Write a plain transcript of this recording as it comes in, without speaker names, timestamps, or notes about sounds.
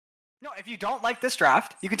No, if you don't like this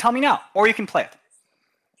draft, you can tell me now, or you can play it.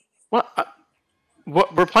 What?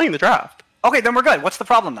 What? We're playing the draft. Okay, then we're good. What's the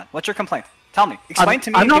problem then? What's your complaint? Tell me. Explain to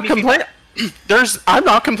me. I'm not complaining. I'm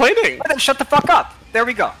not complaining. Well, then shut the fuck up. There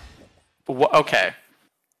we go. Okay.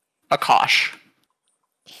 Akash.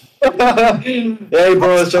 Hey,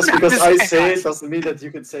 bro, it's just because I say it doesn't mean that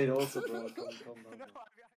you can say it also, bro. Come on.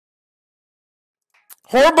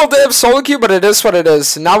 Horrible day of solo queue, but it is what it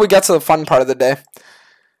is. Now we get to the fun part of the day.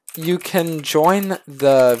 You can join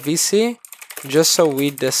the VC just so we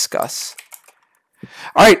discuss.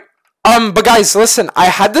 Alright. But guys, listen, I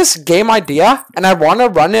had this game idea and I want to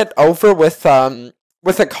run it over with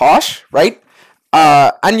Akash, right?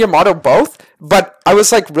 And Yamato both, but I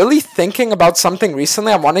was like really thinking about something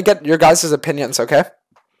recently. I want to get your guys' opinions, okay?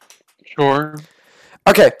 Sure.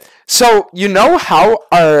 Okay, so you know how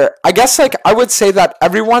I guess like I would say that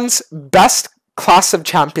everyone's best class of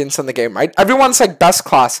champions in the game, right? Everyone's like best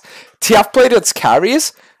class. TFBlade, it's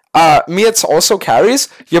carries. Me, it's also carries.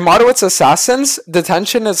 Yamato, it's assassins.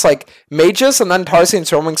 Detention, it's like mages, and then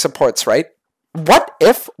Tarzaned's roaming supports, right? What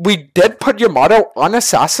if we did put Yamato on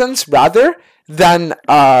assassins rather than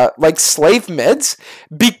like slave mids?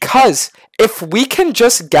 Because if we can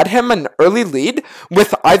just get him an early lead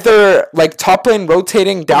with either like top lane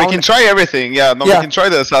rotating down, we can try everything. Yeah, we can try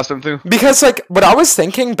the assassin too. Because like what I was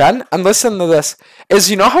thinking, Ben, and listen to this, is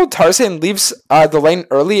you know how Tarzaned leaves the lane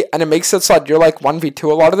early and it makes it so that you're like 1v2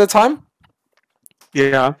 a lot of the time?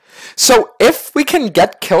 Yeah. So if we can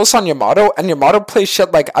get kills on Yamato and Yamato plays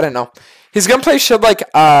shit like, I don't know, he's gonna play shit like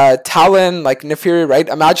Talon, like Nefiri, right?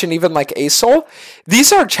 Imagine even like Asol.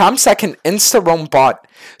 These are champs that can insta-roam bot.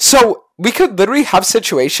 So we could literally have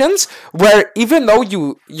situations where even though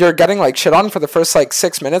you're getting like shit on for the first like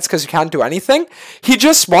 6 minutes because you can't do anything, he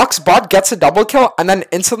just walks bot, gets a double kill, and then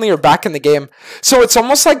instantly you're back in the game. So it's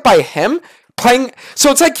almost like by him playing,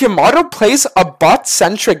 so it's like Yamato plays a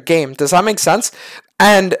bot-centric game. Does that make sense?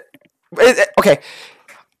 And okay,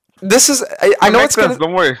 this is I know it's gonna,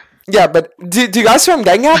 don't worry. Yeah, but do you guys see what I'm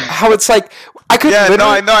getting at? How it's like I could. Yeah, no,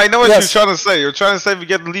 I know what you're trying to say. You're trying to say we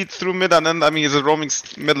get lead through mid, and then I mean he's a roaming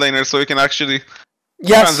mid laner, so he can actually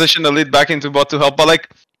transition the lead back into bot to help. But like,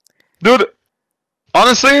 dude,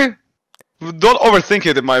 honestly, don't overthink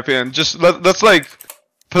it. In my opinion, just let's like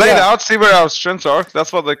play it out, see where our strengths are.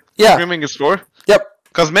 That's what like screaming is for. Yep.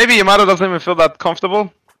 Because maybe Yamato doesn't even feel that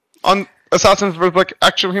comfortable on assassins with like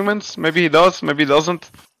actual humans. Maybe he does, maybe he doesn't.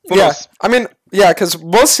 Who knows? I mean, yeah, because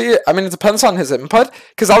we'll see. I mean, it depends on his input.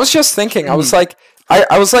 Because I was just thinking, I was like,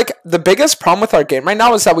 I was like, the biggest problem with our game right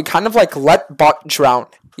now is that we kind of like let bot drown,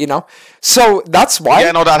 you know? So that's why.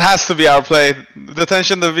 Yeah, no, that has to be our play.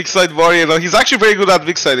 Detention, the weak side warrior. Like, he's actually very good at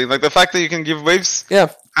weak siding. Like the fact that you can give waves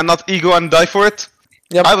and not ego and die for it.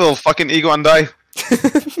 Yep. I will fucking ego and die.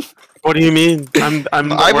 What do you mean?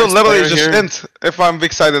 I will literally just int if I'm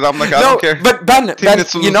weak sided. I'm like, I don't care. But Ben,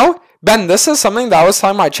 you know? Ben, this is something that I was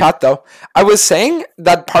telling my chat though. I was saying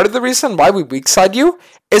that part of the reason why we weak side you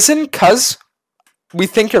isn't because we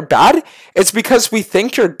think you're bad. It's because we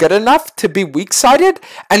think you're good enough to be weak sided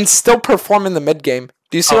and still perform in the mid game.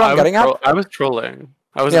 Do you see what I'm getting at? I was trolling.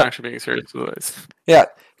 I wasn't actually being serious with this. Yeah,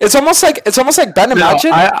 it's almost like Ben. Imagine.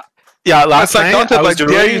 Last night I was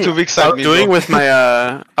doing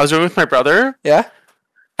with my brother. Yeah.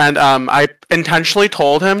 And I intentionally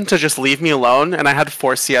told him to just leave me alone, and I had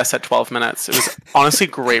 4 CS at 12 minutes. It was honestly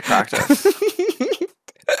great practice.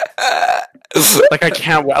 Like I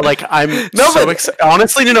can't. Like I'm so excited.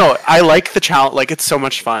 Honestly, no. I like the challenge. Like it's so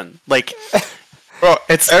much fun. Like, bro,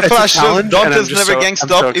 it's a challenge. Dante's never ganked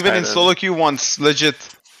up, even in solo queue once. Legit.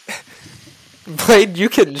 Blade, you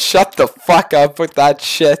can shut the fuck up with that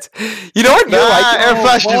shit. You know what? You're like,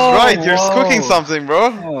 Airflash is right. You're cooking something,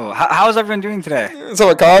 bro. Oh, how's everyone doing today?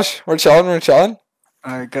 So, gosh, we're chilling.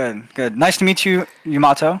 Good. Nice to meet you,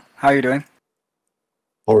 Yamato. How are you doing?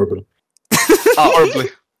 Horrible.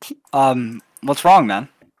 Horribly. What's wrong, man?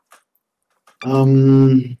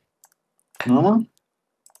 No.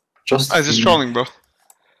 Just. I'm just trolling, bro.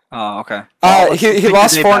 Oh, okay. He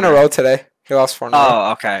lost 4 in a row today. He lost 4 in a row.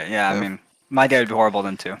 Oh, okay. Yeah, I mean, my day would be horrible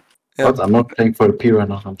then too. But I'm not playing for the P right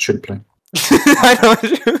now. I'm should play. I know what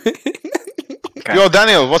you mean. Okay. Yo,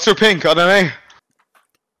 Daniel, what's your ping? I don't know.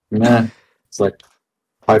 Man, it's like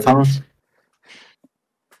 500.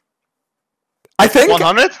 I think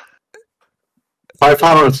 100.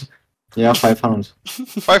 500. Yeah, 500.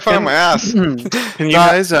 500 my ass. Can you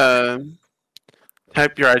guys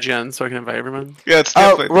type your IGN so I can invite everyone? Yeah, it's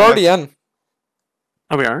we're already in.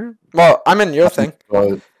 Oh, we are? Well, I'm in your thing.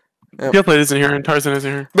 TFBlade isn't here and Tarzan isn't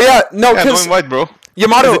here. But yeah, no, don't because invite, bro.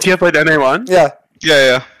 Yamato. Is it TFBlade NA1? Yeah.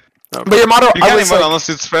 Yeah. Okay. But Yamato, you can't invite unless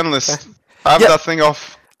it's friendless. I have that thing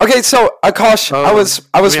off. Okay, so Akash, I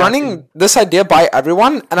was yeah. running this idea by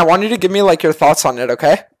everyone, and I want you to give me like your thoughts on it.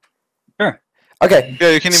 Okay. Sure. Okay. Yeah,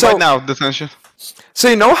 you can invite now, Detention. So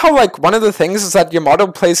you know how like one of the things is that Yamato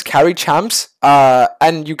plays carry champs,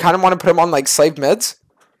 and you kind of want to put him on like slave mids.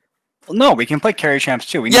 Well, no, we can play carry champs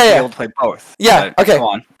too. We need Yeah, to yeah. be able to play both. Yeah, but okay. Go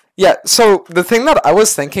on. Yeah, so the thing that I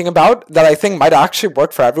was thinking about that I think might actually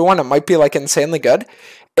work for everyone, it might be like insanely good,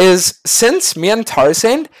 is since me and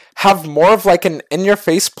Tarzaned have more of like an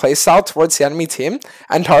in-your-face playstyle towards the enemy team,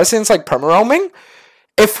 and Tarzaned's like perma-roaming,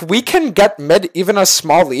 if we can get mid even a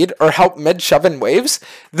small lead or help mid shove in waves,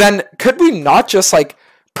 then could we not just like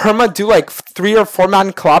perma do like 3 or 4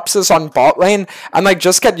 man collapses on bot lane and like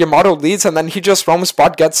just get Yamato leads and then he just roams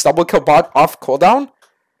bot, gets double kill bot off cooldown?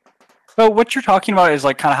 So what you're talking about is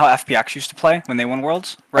like kind of how FPX used to play when they won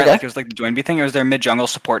Worlds, right? Okay. Like it was like the Join B thing. It was their mid jungle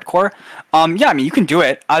support core. Yeah, I mean you can do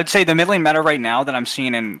it. I would say the mid lane meta right now that I'm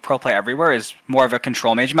seeing in pro play everywhere is more of a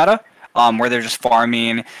control mage meta, where they're just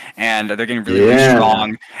farming and they're getting really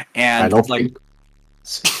strong. And like,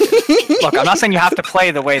 look, I'm not saying you have to play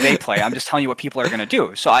the way they play. I'm just telling you what people are going to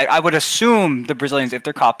do. So I would assume the Brazilians, if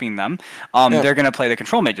they're copying them, they're going to play the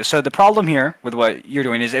control mages. So the problem here with what you're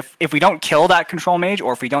doing is if we don't kill that control mage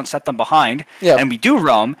or if we don't set them behind and we do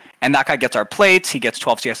roam and that guy gets our plates, he gets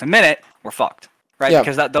 12 CS a minute, we're fucked. Right,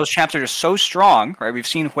 because those champs are just so strong, right? We've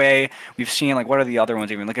seen Hui, we've seen like what are the other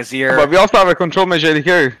ones even like Azir. But we also have a control mage AD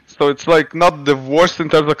carry, so it's like not the worst in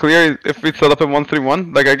terms of clear if we set up in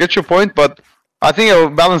 1-3-1. Like I get your point, but I think it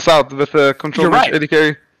will balance out with a control mage AD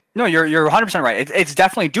carry. No, you're 100% right. It's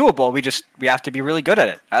definitely doable. We have to be really good at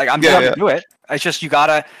it. Like, I'm able to do it. It's just you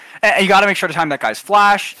gotta make sure to time that guy's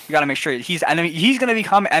flash. You gotta make sure he's gonna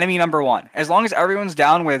become enemy number 1. As long as everyone's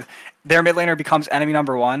down with their mid laner becomes enemy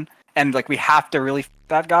number 1. And like we have to really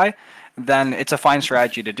that guy, then it's a fine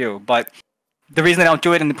strategy to do. But the reason they don't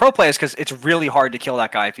do it in the pro play is because it's really hard to kill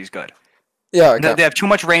that guy if he's good. Yeah, okay. They have too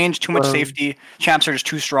much range, too much safety. Champs are just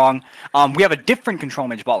too strong. We have a different control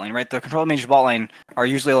mage bot lane, right? The control mage bot lane are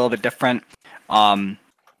usually a little bit different. All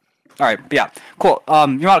right, but yeah, cool.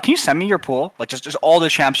 Yamato, can you send me your pool? Like just all the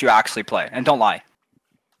champs you actually play, and don't lie.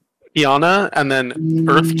 Kiana, and then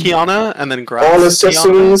Earth Kiana, and then Grass All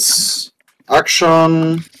assassins,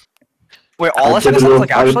 action. Wait, all assassins? Like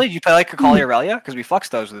actually, do you play like Akali Aurelia? Because we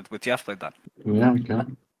flexed those with TFBlade then. Yeah, we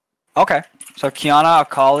can. Okay, so Kiana,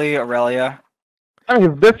 Akali, Aurelia. I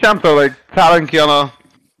mean, this champs are like Talon, Kiana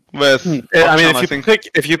with. I mean,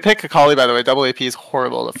 if you pick Akali, by the way, double AP is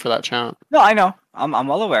horrible for that champ. No, I know. I'm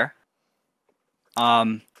well aware.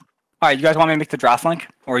 All right, you guys want me to make the draft link,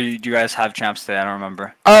 or do you guys have champs today? I don't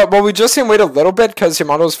remember. Well, we just need to wait a little bit because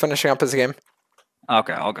Yamato's finishing up his game.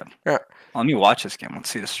 Okay, all good. Yeah. Let me watch this game. Let's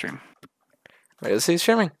see the stream. Wait, is he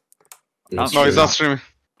streaming? No, he's not streaming.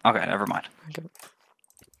 Okay, never mind. Okay.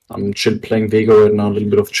 I'm chill playing Vego right now, a little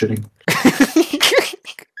bit of chilling.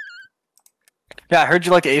 Yeah, I heard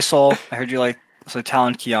you like Asol. I heard you like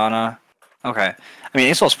Talon, Kiana. Okay. I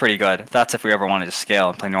mean, Asol's pretty good. That's if we ever wanted to scale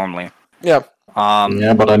and play normally. Yeah.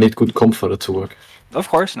 Yeah, but I need good comp for it to work. Of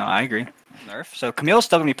course, no, I agree. Nerf. So Camille's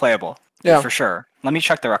still gonna be playable. Yeah. For sure. Let me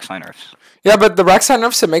check the Rek'Sai nerfs. Yeah, but the Rek'Sai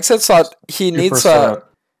nerfs, it makes it so that he needs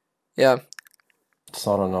yeah. It's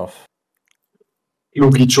not enough.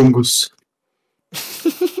 Klugi Chungus.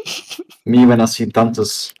 Me when I see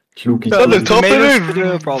Dante's Klugi The top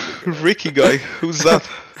Tomatoes Ricky guy. Who's that?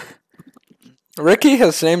 Ricky,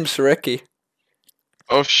 his name's Ricky.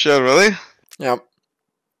 Oh shit, really? Yeah.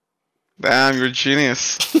 Damn, you're a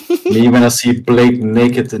genius. Me when I see Blade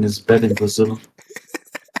naked in his bed in Brazil.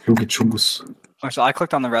 Klugi Chungus. So I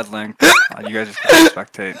clicked on the red link. You guys just can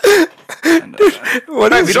spectate. And,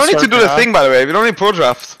 We don't need to do the thing, by the way. We don't need pro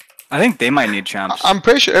draft. I think they might need champs. I'm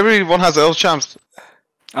pretty sure everyone has L champs.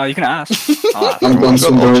 Oh, you can ask. I'll ask. I'm going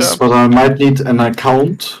some those, but I might need an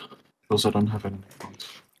account because I don't have any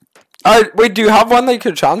account. Wait, do you have one that you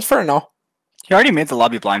could transfer or no? He already made the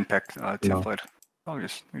lobby blind pick. TFBlade. No. We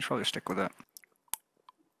should probably stick with it.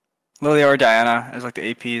 Lilia or Diana as like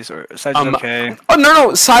the APs or Sedge is okay. Oh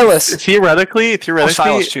no, Silas. Theoretically,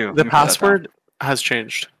 Silas too. the password has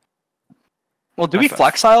changed. Well, do we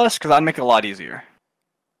flex Silas? Because that'd make it a lot easier.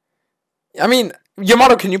 I mean,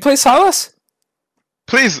 Yamato, can you play Silas?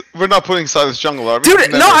 Please, we're not putting Silas jungle, are we?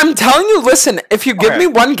 Dude, no, I'm telling you, listen, if you give me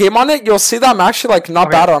one game on it, you'll see that I'm actually like not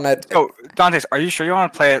bad on it. Oh, Dantes, are you sure you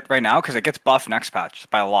want to play it right now? Because it gets buffed next patch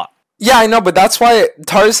by a lot. Yeah, I know, but that's why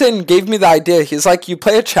Tarzan gave me the idea. He's like, you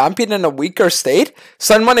play a champion in a weaker state,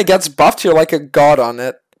 so then when it gets buffed, you're like a god on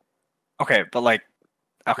it. Okay, but like,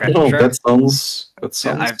 okay, No, sure. that sounds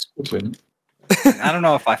good. I don't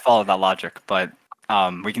know if I follow that logic, but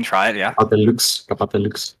we can try it, yeah. Capate looks.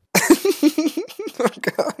 Oh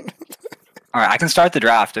god. All right, I can start the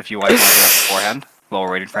draft if you want to do that beforehand while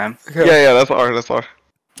we're waiting for him. Okay. Yeah, that's R. That's R.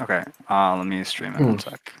 Okay, let me stream it 1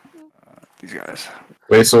 sec. These guys.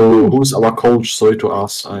 Wait, so who's our coach? Sorry to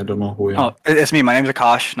ask. I don't know who we are. Oh, it's me. My name's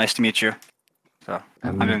Akash. Nice to meet you. So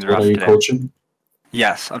And I'm doing the what draft are you today. coaching?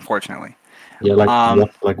 Yes, unfortunately. Yeah,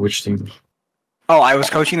 like which team? Oh, I was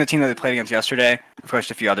coaching the team that they played against yesterday. I've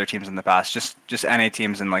coached a few other teams in the past, just NA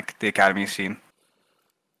teams in like the academy scene.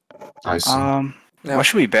 I see. Yeah. What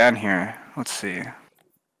should we ban here? Let's see.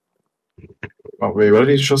 Oh, wait, what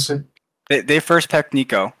did you just say? They first picked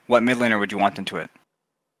Nico. What mid laner would you want into it?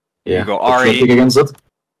 Yeah. You go What should I Ahri. pick against it?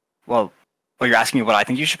 Well, you're asking me what I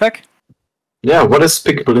think you should pick? Yeah, what is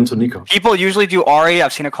pickable into Nico? People usually do Ahri.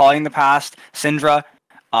 I've seen it calling in the past. Syndra.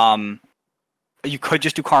 You could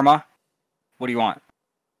just do Karma. What do you want?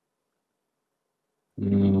 I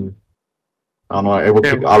don't know. I would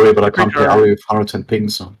pick Ahri, but I can't play Ahri with 110 ping,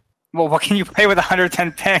 so. Well, what can you play with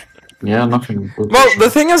 110 ping? Yeah, nothing. Well, the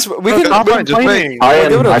thing is, we can. Just wait.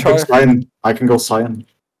 Cyan, a I try. pick Cyan. I can go Cyan.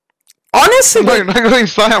 Honestly, No, you're not going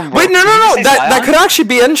Cyan, bro. wait, no. say That Sion? could actually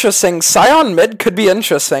be interesting. Scion mid could be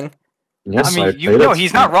interesting. Yes, I mean, you played know, it.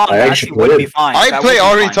 he's not wrong. I That actually would played be it. fine. I That play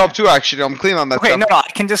would be Ahri fine. top 2 actually. I'm clean on that. Okay, stuff. no,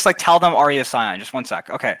 I can just like tell them Arya Sion. Just 1 sec.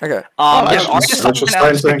 Okay. Okay. Yeah, That's Arya just- Sion that's just and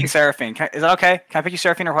Alex fine picking Seraphine. Is that okay? Can I pick you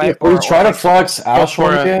Seraphine or Yeah, White? we try to flex Ash for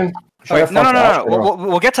one it. game. Okay, no.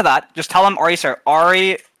 We'll get to that. Just tell them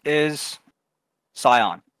Ari is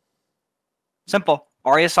Sion. Simple.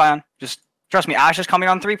 Ari is Sion. Just trust me. Ash is coming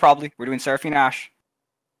on 3 probably. We're doing Seraphine Ash.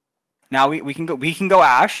 Now we can go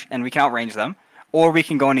Ash and we can outrange them, or we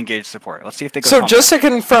can go and engage support. Let's see if they go. So combo. just to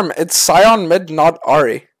confirm, it's Scion mid, not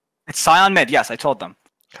Ahri. It's Sion mid. Yes, I told them.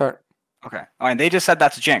 Okay. Okay. Oh, and they just said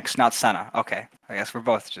that's Jinx, not Senna. Okay. I guess we're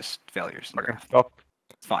both just failures. Okay.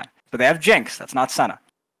 It's fine. But they have Jinx. That's not Senna.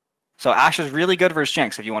 So Ash is really good versus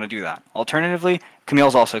Jinx if you want to do that. Alternatively,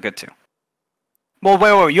 Camille's also good too. Well,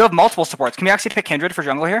 wait. You have multiple supports. Can we actually pick Kindred for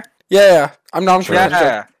jungle here? Yeah. I'm not sure.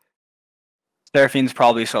 Yeah. Seraphine's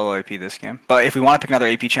probably solo AP this game. But if we want to pick another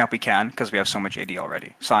AP champ, we can, because we have so much AD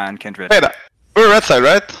already. Sion, Kindred. Wait, we're red side,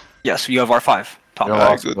 right? Yes, you have R5. Top. Yeah.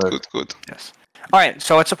 Alright, Awesome. good. Yes. Alright,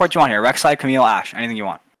 so what support do you want here? Rek'Sai, Camille, Ash. Anything you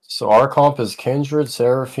want. So our comp is Kindred,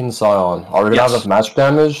 Seraphine, Scion. Are we gonna Yes. have enough match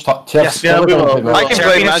damage? Yes. Yeah, we will. I can play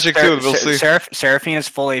Seraphine is- Magic too, we'll see. Seraphine is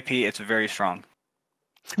full AP. It's very strong.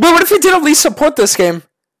 But what if we did at least support this game?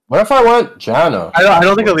 What if I went Janna? I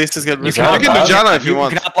don't think Elise is good. You with can- You can do Janna if you You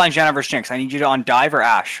want. cannot blind Janna versus Jinx. I need you to on Dive or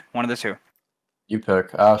Ash. One of the two. You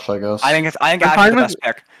pick Ash, I guess. I think I'm Ash is fine the with- best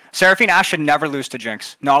pick. Seraphine Ash should never lose to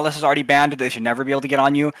Jinx. Nautilus is already banned. They should never be able to get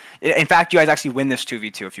on you. In fact, you guys actually win this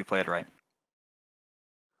 2v2 if you play it right.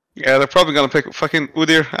 Yeah, they're probably gonna pick fucking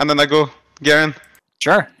Udyr, and then I go Garen.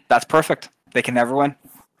 Sure, that's perfect. They can never win.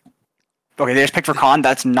 Okay, they just picked Rakan.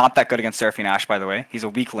 That's not that good against Seraphine Ash, by the way. He's a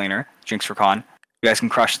weak laner. Jinx Rakan. You guys can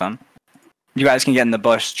crush them. You guys can get in the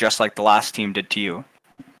bush just like the last team did to you.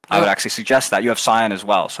 I would actually suggest that. You have Sion as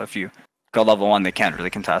well, so if you go level 1, they can't really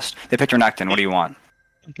contest. They picked Renekton. What do you want?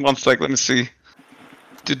 1 sec, let me see.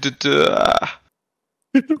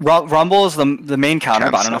 Rumble is the main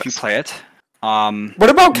counter, but I don't know if you Cancel. play it. What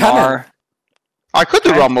about Kennen? I could do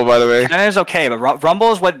Okay. Rumble, by the way. Kennen is okay, but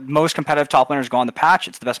Rumble is what most competitive top laners go on the patch.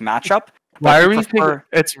 It's the best matchup. Why But are if we you prefer- thinking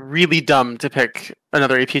it's really dumb to pick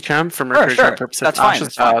another AP champ for Mercury sure. champ purposes? That's fine, Ash is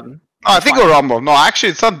that's fine. bad. No, I think go Rumble. No, actually,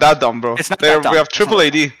 it's not that dumb, bro. It's not They that have- dumb. We have It's not triple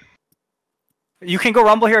AD. You can go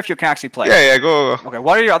Rumble here if you can actually play. Yeah, go. Okay,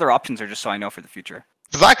 what are your other options, or just so I know for the future?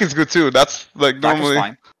 Zac is good too. That's like Zac is normally.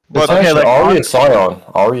 fine. But It's actually like, Ahri is Scion.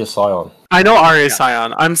 Ahri is Scion. I know Arya is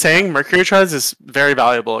Sion. I'm saying Mercury Trez is very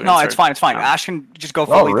valuable against No, her. it's fine. It's fine. Yeah. Ash can just go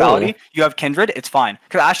full Oh, lethality. really? You have Kindred. It's fine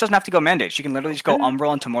because Ash doesn't have to go mandate. She can literally just go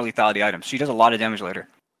Umbral into more lethality items. She does a lot of damage later.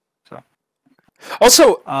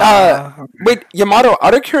 Also, wait, Yamato,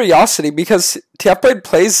 out of curiosity, because TFBlade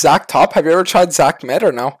plays Zac top, have you ever tried Zac mid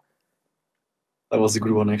or no? That was a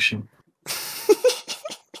good one, actually.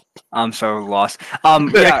 I'm so lost.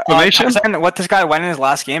 Good explanation. Tarzaned, what this guy went in his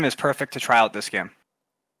last game is perfect to try out this game.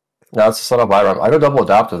 Yeah, that's the setup I run. I go double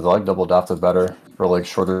adaptive. I like double adaptive better for like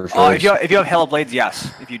shorter If trades. you have Hail of Blades,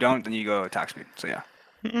 yes. If you don't, then you go attack speed. So yeah.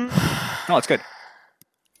 No, it's good.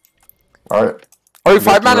 Alright. Are you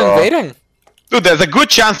 5-man invading? dude, there's a good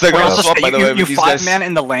chance they're gonna Well, swap. By the way, you with these 5-man guys.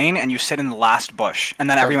 in the lane and you sit in the last bush, and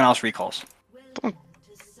then everyone else recalls. I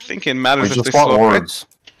think it matters We if just they want swap. Right? wards.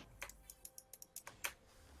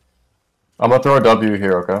 I'm gonna throw a W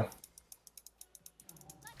here, okay?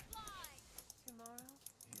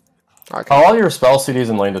 Okay. Call all your spell CDs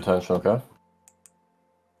in lane detention, okay?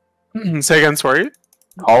 Say again, sorry.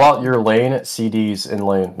 Call out your lane CDs in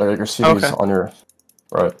lane. Like your CDs Okay. on your...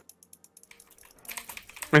 Right.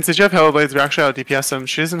 I mean, since you have Hail Blades, we actually have DPS him.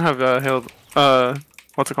 She doesn't have Hail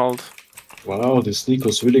what's it called? Wow, this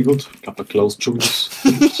Nico's really good. Couple close juggles.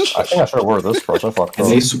 I think I should have wore this, bro. I fucked up. And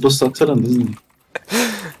he's superstar talent, isn't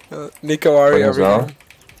he? Nico Ari Brings every out.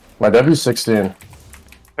 My debut's 16.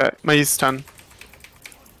 Okay, my E's 10.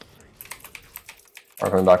 I'm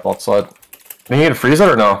coming back left side. Do you need to freeze it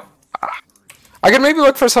or no? I could maybe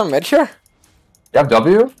look for some mid here. You have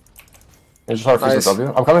W? You just hard freeze Nice. with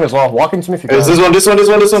W. I'm coming as well. Walk into me if you Hey, can. this one.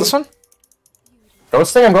 This one? Go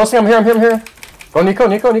sting him, I'm here. Go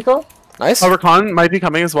Nico. Nice. Recon might be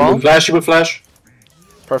coming as He well. will flash.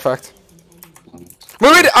 Perfect.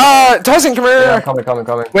 Wait, Tarzaned, come here. Yeah, I'm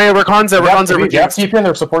coming. Wait, Recon's there. You have TP and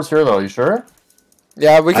their supports here though, you sure?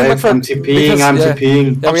 Yeah, we can look for... I'm TPing, I'm yeah.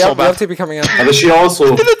 TPing. Yeah, we so have TP coming in. And she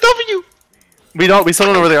also. Get a W! We still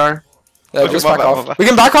don't know where they are. Yeah, just my back bad, off. my bad. We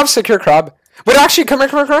can back off, secure crab. Wait, actually, come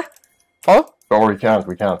here. Follow? Oh, we can't.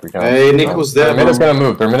 Hey, Nico's there, Their mid is bro. gonna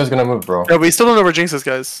move, bro. Yeah, we still don't know where Jinx is,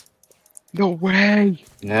 guys. No way!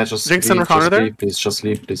 Yeah, just Jinx leave, and Recon are there? just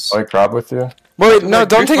leave, please. Like crab with you. Wait, no,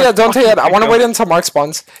 don't take it. I want to wait until Mark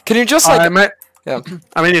spawns. Can you just, like... I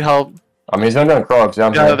might need help. I mean, he's gonna do Crocs.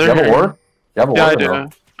 Yeah, Yeah, you they're have a here. ward? You have a Yeah, ward? I or no?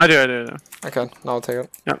 do. I do. Okay, no, I'll take it.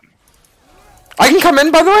 Yeah. I can come in,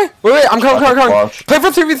 by the way. Wait, I'm coming. Flash. Play for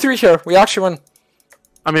 3v3 here. We actually win.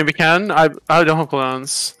 I mean, we can. I don't have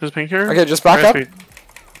cooldowns. There's pink here. Okay, just back Alright, up.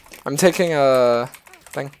 sweet. I'm taking a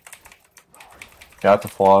thing. Yeah, to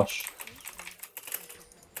flash.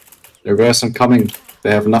 Your guys are coming.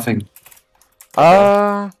 They have nothing.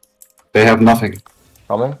 Okay. They have nothing.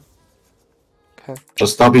 Coming?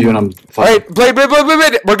 Just W and I'm fine. Alright, Blade.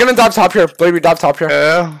 We're gonna dive top here. Blade, we dive top here.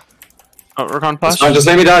 Yeah. Oh, Recon It's flash. fine, just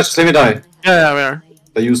let me die. Yeah, we are.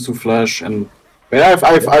 They used to flash and... Wait, I've...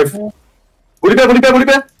 Bully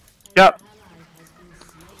bear! Yeah.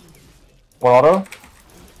 One auto?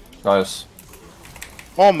 Nice.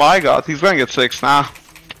 Oh my god, he's gonna get 6 now.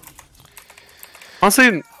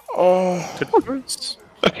 Honestly,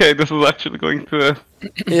 Okay, this is actually going to...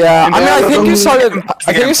 Yeah, I mean, I think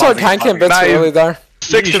you started tanking a bit too early there.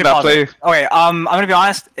 6 in that play. Okay, I'm gonna be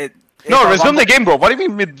honest. No, resume the game, bro. What do you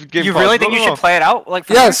mean mid-game? You really think you should play it out? Like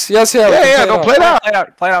Yes, yeah. Yeah, don't play it out.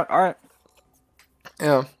 Play it out. All right.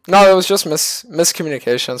 Yeah. No, it was just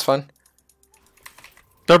miscommunication. It's fine.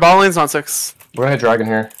 their ball lane's on 6. We're gonna hit dragon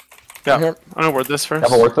here. Yeah, Here. I'm gonna word this first.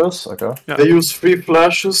 Have a ward this? Okay. Yeah. They use 3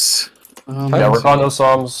 flashes. Yeah, we're on no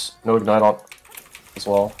sums, no ignite on as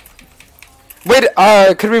well. Wait,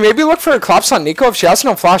 could we maybe look for a collapse on Nico? If she has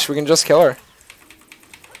no flash, we can just kill her.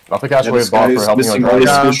 I'll have to catch Yeah, wave this guy bot for is helping you on missing all his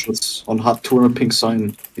dragon. visuals on hot 200 ping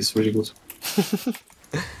sign. He's really good.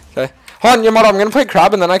 Okay. Hold on, Yamato, I'm gonna play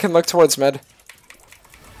crab and then I can look towards mid.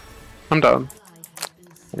 I'm down.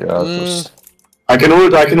 Yeah, just... I can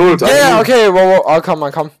ult. Yeah, okay, well, I'll come.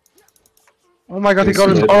 Oh my god, he Yes, got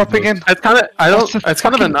his mid. power up again. It's kind of What's the it's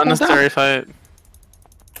kind of an fucking unnecessary fight.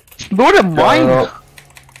 Lord of mine.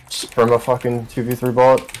 From a fucking 2v3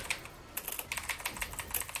 bot.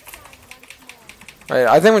 Right,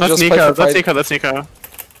 I think we That's just play Nico. for fight. That's Nico.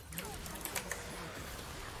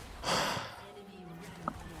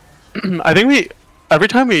 I think every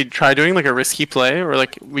time we try doing like a risky play, or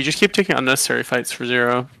like we just keep taking unnecessary fights for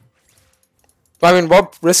 0. I mean,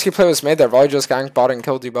 what risky play was made there? Volley just ganked bot and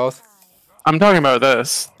killed you both. I'm talking about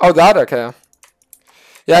this. Oh, that? Okay.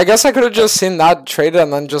 Yeah, I guess I could have just seen that traded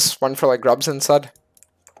and then just went for like grubs instead.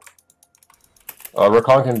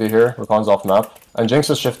 Recon can be here. Recon's off map. And Jinx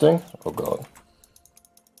is shifting. Oh god.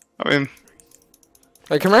 I mean,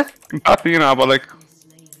 Hey, come here. I'm happy now, but like...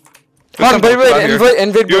 Come on,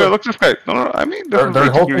 invade Yeah, blue. look this guy. No, I mean...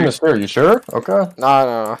 They're holding the spear. You sure? Okay.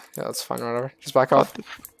 No. Yeah, that's fine, whatever. Just back off.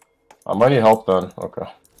 I might need help then. Okay.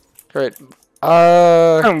 Great.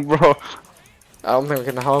 Bro. I don't think we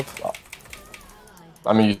can help.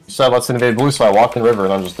 I mean, you said let's invade blue, so I walked in river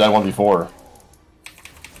and I'm just dead 1v4.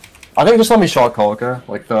 I think just let me shot call, okay?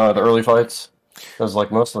 Like the early fights. Because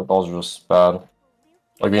like most of the calls are just bad.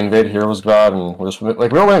 Like the invade here was bad and we just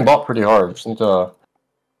like we were winning bot pretty hard. Just need to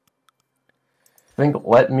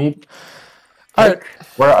let me Alright.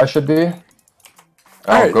 where I should be.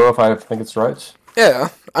 I'll Alright. go if I think it's right. Yeah.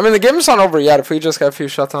 I mean, the game's not over yet. If we just get a few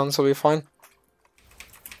shutdowns, we'll be fine.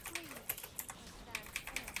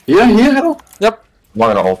 Yeah, hello. Yep. I'm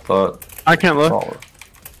not gonna ult that. I can't look. Oh.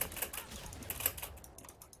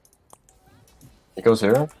 It goes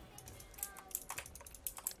here.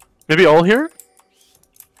 Maybe all here.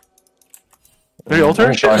 Maybe ult her. Let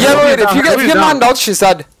me try. Yeah, wait, if down, you get Ruby's manned down. out, she's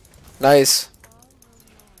dead. Nice.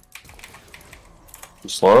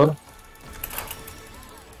 Slowed.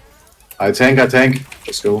 I tank.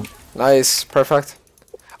 Just go. Nice. Perfect.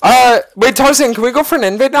 Wait, Tarzan, can we go for an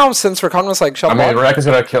invade now since Rakan was like shut I mean, Renekton's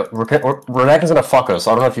gonna kill. Renekton's gonna fuck us.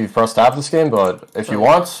 I don't know if you press tab this game, but if you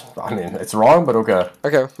want, I mean, it's wrong, but okay.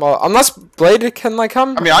 Okay, well, unless Blade can like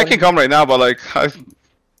come. I mean, I can come right now, but like, I'm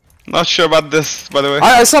not sure about this. By the way,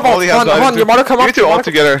 I still have ult. Come on, Yamato, come up. We need to ult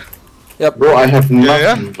together. Yep. Bro, I have nothing.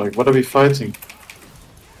 Yeah. Like, what are we fighting?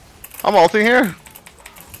 I'm ulting here.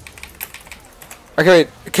 Okay, wait,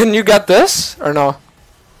 can you get this or no?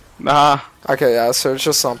 Nah. Okay, yeah, so it's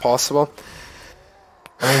just not possible.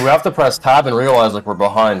 I mean, we have to press tab and realize like we're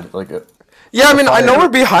behind. Like, yeah, I mean, I know we're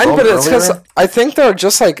behind, but it's because earlier? I think there are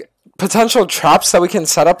just like potential traps that we can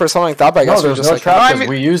set up or something like that. But I guess no, we're there's just no like, trap. I mean-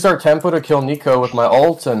 We used our tempo to kill Nico with my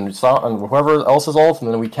ult and whoever else's ult,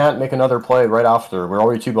 and then we can't make another play right after. We're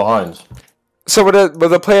already 2 behind. So would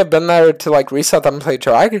the play have been there to like reset them and play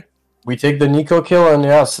drag? We take the Nico kill and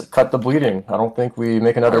yes, cut the bleeding. I don't think we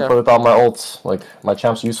make another Okay. play without my ult. Like, my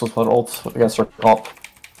champ's useless without ult against our comp.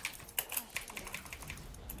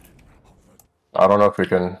 I don't know if we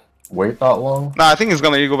can wait that long. Nah, I think he's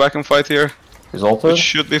gonna go back and fight here. He's It ulted.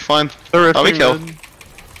 should be fine. Oh, we kill.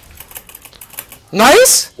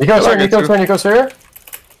 Nice. Nico's here, I like it Nico's too. here, Nico's here.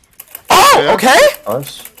 Oh, Yeah. okay.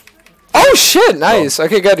 Nice. Oh shit, nice.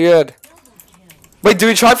 Okay, good, good. Wait, do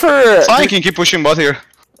we try for? I can keep pushing bot here.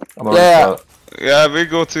 I'm already Yeah. set. Yeah, we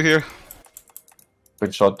go to here.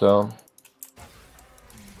 Big shot down.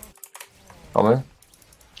 Coming.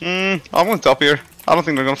 I'm going top here. I don't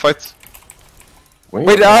think they're gonna fight. We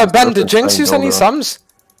Wait, need to Ben, different did Jinx use any builder. sums?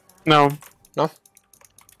 No.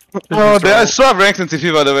 Oh, I still have ranked in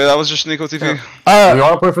TP by the way. That was just Nico TP. Do you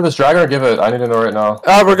want to play for this dragon or give it? I need to know right now.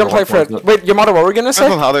 We're gonna play for it. Wait, Yamato, what were we gonna Depends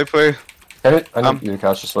say? on how they play. I need you to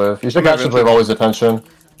catch this wave. You should I'm catch this invincible. wave always attention.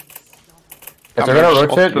 If I'm they're gonna just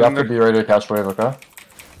rotate, you have to ultimate. be ready to catch wave, okay?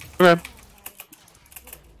 Okay.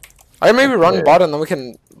 I maybe run Yeah. bot and then we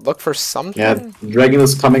can look for something. Yeah, Dragon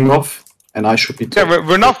is coming off, and I should be Yeah,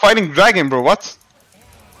 we're not fighting dragon, bro. What?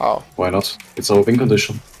 Oh. Why not? It's our win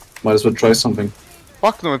condition. Might as well try something.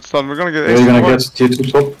 Fuck no, it's done. We're gonna get Where are ace. you gonna tomorrow. get? Tier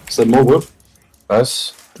 2 top? Is that more worth?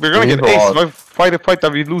 Nice. We're gonna We get need ace. to If I fight a fight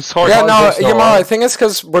that we lose hard. Yeah, on no, this, no, Yamato, I right? think it's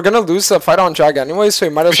because we're gonna lose the fight on drag anyway, so you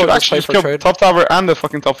might We as should well just actually play just for kill trade. top tower and the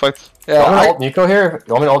fucking top fight. You Yeah, want me to I, ult Nico here?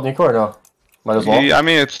 You want me to ult Nico or no? Might as well. Yeah, I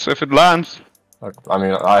mean, it's if it lands. I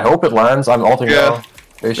mean, I hope it lands. I'm ulting Yeah. now.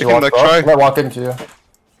 They should can, walk like, up. try. I might walk into you.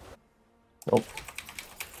 Nope.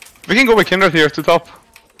 We can go with kindred here to top.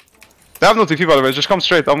 They have no TP by the way. Just come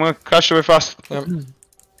straight. I'm gonna crash away fast. Yep.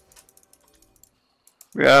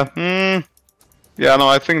 Yeah. Yeah. No,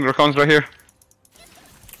 I think there comes right here.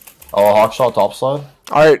 Oh, hawk shot top side.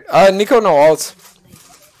 alright, Nico, no ults.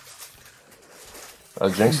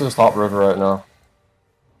 Jinx is top river right now.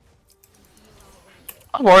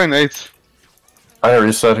 I'm worrying 8. I need to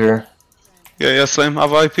reset here. Yeah, same. I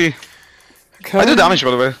have IP. Okay. I do damage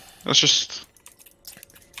by the way. That's just.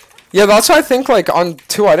 Yeah, that's why I think like on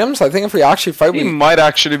 2 items. I think if we actually fight, We we might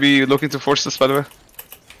actually be looking to force this by the way.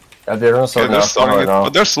 Yeah, they're gonna Yeah, start they're now starting right it, now.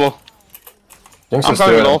 but they're slow. Jinx I'm is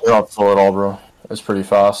coming good. with ult. They're not slow at all, bro. It's pretty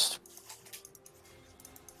fast.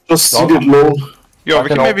 Just seated low. Yo, I we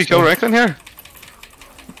can can maybe ult kill too. Ranklin here.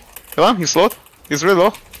 Kill him. He's slowed. He's really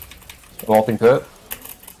low. Ulting pit.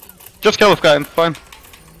 Just kill this guy. Fine.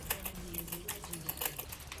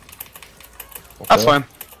 That's Okay. fine.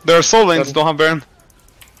 There are soul lanes. Don't have Baron.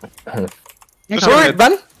 Just Sorry, wait.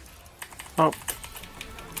 Ben. Oh.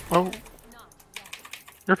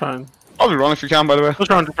 You're fine. Probably run if you can. By the way. Just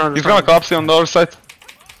run, just run, He's just gonna run. collapse you on the other side.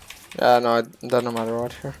 Yeah, no, it doesn't no matter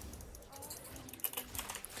what here.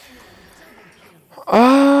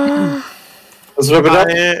 Let's wrap it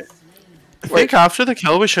up. I think after the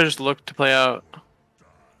kill we should just look to play out.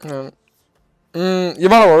 Yamato,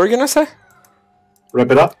 what were we gonna say? Wrap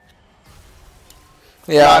it up.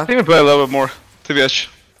 Yeah, I think we play a little bit more. TBH.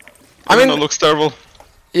 I mean- it looks terrible.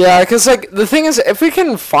 yeah, because like the thing is, if we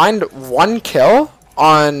can find 1 kill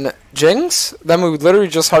on Jinx, then we would literally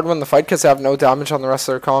just hard win the fight because they have no damage on the rest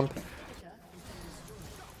of their comp.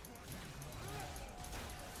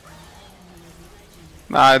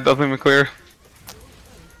 Nah, it doesn't even clear.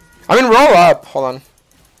 I mean, roll up. Hold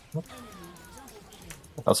on.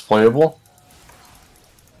 That's playable.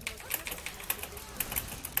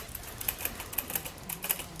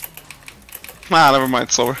 Nah, never mind.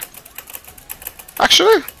 It's over.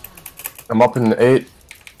 Actually, I'm up in 8.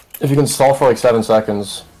 If you can stall for like 7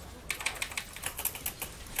 seconds.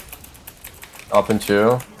 Up in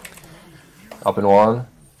 2. Up in 1.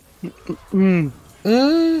 I mean,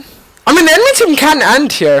 the enemy team can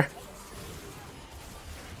end here.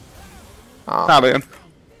 nah, man.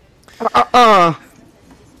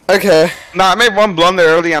 Okay. Nah, I made one blunder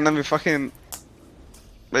early and then we fucking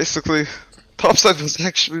basically topside was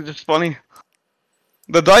actually just funny.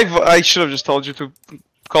 The dive, I should have just told you to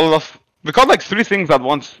call it off. We caught like 3 things at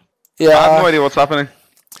once. Yeah. I have no idea what's happening.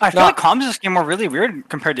 I feel like comms this game were really weird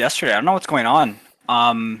compared to yesterday. I don't know what's going on.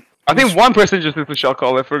 I think one person just needs to shell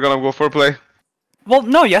call if we're gonna go for play. Well,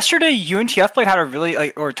 no, yesterday you and TFBlade had a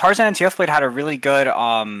really or Tarzan and TFBlade had a really good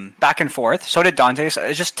back and forth. So did Dante. So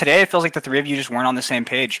it's just today it feels like the 3 of you just weren't on the same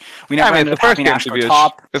page. We never ended up having Ash go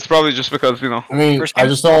top. It's probably just because, you know. I mean, I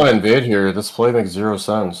just don't want to invade here. This play makes 0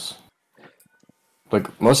 sense.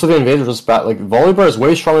 Like, most of the invaders are just bad. Like, Volibear is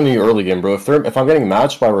way stronger than you early game, bro. If I'm getting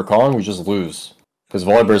matched by Recon, we just lose. Because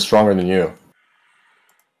Volibear is stronger than you.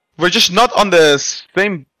 We're just not on the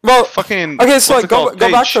same fucking... Okay, so like, go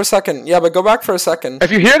back for a second. Yeah, but go back for a second.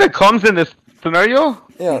 If you hear the comms in this scenario...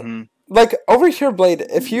 Yeah. Like, over here, Blade,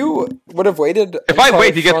 if you would have waited... If I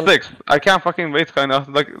wait, he gets 6. I can't fucking wait, kind of.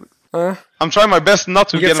 Like, I'm trying my best not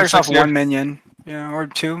to get him 6 off 1 minion. Yeah, or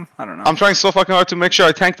 2. I don't know. I'm trying so fucking hard to make sure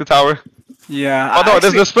I tank the tower. Yeah. Although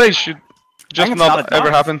this play should just not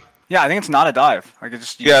ever happen. Yeah, I think it's not a dive. Like,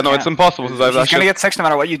 it's just, no, it's impossible to dive that He's gonna get 6 no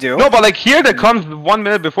matter what you do. No, but like here that comes 1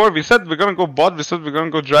 minute before. We said we're gonna go bot, we said we're gonna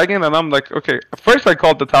go dragon, and I'm like, okay. First I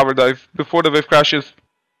called the tower dive before the wave crashes.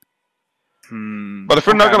 But if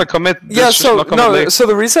we're not gonna commit, so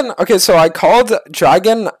the reason, so I called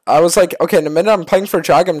dragon. I was like, okay, in a minute I'm playing for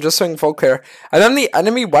dragon, I'm just doing full clear, and then the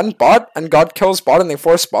enemy went bot and got kills bot and they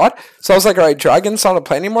forced bot. So I was like, alright, dragon's not a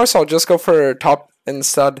play anymore, so I'll just go for top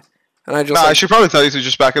instead. And I just I should probably tell you to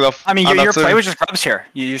just back it off. I mean, your play was just grubs here.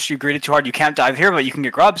 You greeted too hard. You can't dive here, but you can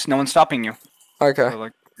get grubs. No one's stopping you. Okay. So,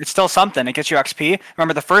 like, it's still something. It gets you XP.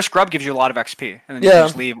 Remember, the first grub gives you a lot of XP, and then you can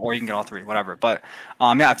just leave, or you can get all 3, whatever. But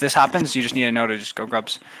if this happens, you just need to know to just go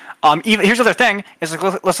grubs. Here's the other thing: is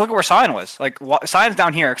like, let's look at where Sion was. Like, Sion's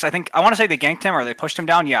down here because I want to say they ganked him or they pushed him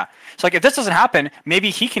down. Yeah. So like, if this doesn't happen, maybe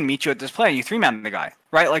he can meet you at this play and you 3-man the guy,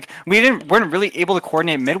 right? Like, weren't really able to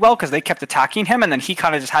coordinate mid well because they kept attacking him, and then he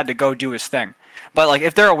kind of just had to go do his thing. But like,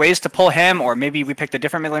 if there are ways to pull him, or maybe we picked a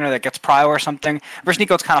different mid laner that gets prio or something. Versus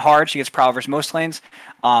Nico, it's kind of hard. She gets prio versus most lanes.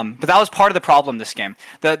 But that was part of the problem this game.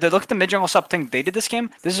 The look at the mid jungle sub thing they did this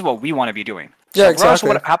game. This is what we want to be doing. So exactly.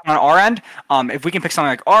 What happened on our end? If we can pick something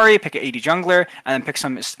like Ahri, pick an AD jungler, and then pick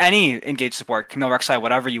any engaged support, Camille, Rek'Sai,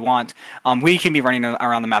 whatever you want, we can be running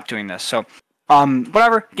around the map doing this. So,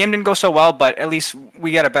 whatever. Game didn't go so well, but at least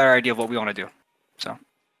we get a better idea of what we want to do. So.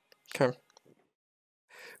 Okay.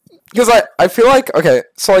 Because I feel like,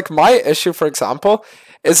 so like my issue, for example,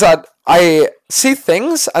 is that I see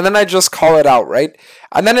things and then I just call it out, right?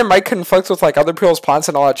 And then it might conflict with like other people's plans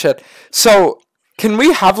and all that shit. So can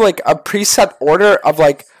we have like a preset order of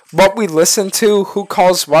like what we listen to, who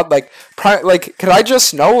calls what? Like, could I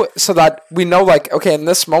just know so that we know like, okay, in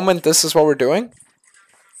this moment, this is what we're doing?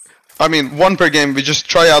 I mean, 1 per game. We just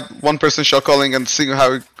try out 1 person shot calling and see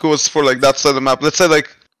how it goes for like that side of the map. Let's say like,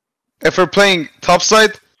 if we're playing top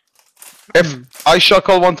side, if I shot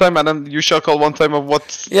call 1 time and then you shot call 1 time of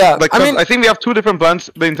what? Yeah, like, I think we have 2 different plans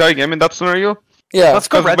the entire game in that scenario. Yeah, let's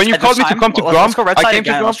go red when you called me to come to Grump, I came to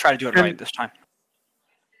Grump. Let's try to do it right this time.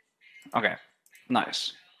 Okay,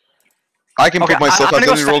 nice. I can put myself at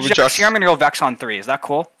any role with Jax. Here I'm gonna go Vex on 3. Is that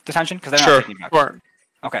cool? Detention? Because they're not taking Vex. Sure.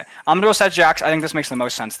 Okay, I'm gonna go set Jax. I think this makes the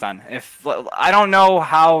most sense then. If I don't know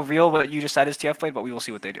how real what you just said is TFBlade, but we will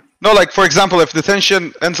see what they do. No, like for example, if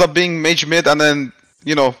Detention ends up being mage mid and then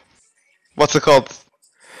what's it called?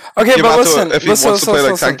 Okay, Yamato, but listen, if he wants to play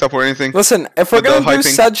like tank top or anything. Listen, if we're gonna do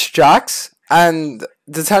Sedge Jax and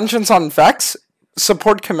Detention's on Vex,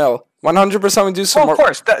 support Camille. 100% we do support. Oh, of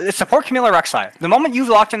course, it's support Camille or Rek'Sai. The moment you've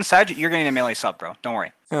locked in Sedge, you're getting a melee sub, bro. Don't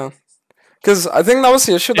worry. Yeah. Because I think that was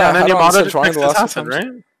the issue that I had on Sejuani the last time. Right?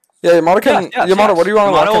 Yeah, Yamato can. Yamato, what do you want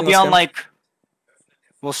to lock in will be on like.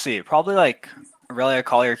 We'll see. Probably like Aurelia,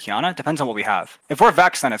 Kali, or Kiana. Depends on what we have. If we're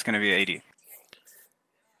Vex, then it's going to be AD.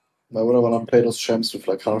 Why would I want to play those champs with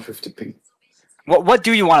like 150 ping? What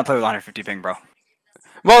do you want to play with 150 ping, bro?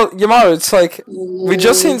 Well, Yamato, it's like we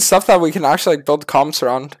just seen stuff that we can actually like build comps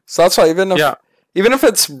around. So that's why even if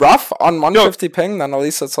it's rough on 150 ping, then at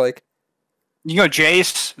least it's like. You go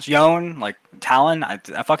Jace, Yone, like Talon, I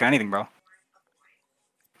fucking anything, bro.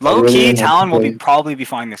 Low key, Talon will probably be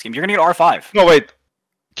fine this game. You're gonna get R5. No, wait.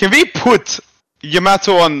 Can we put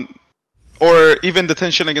Yamato on, or even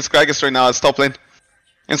Detention against Gragas right now as top lane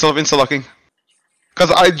instead of insta-locking?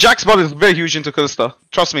 Because Jack's bot is very huge into Kalista.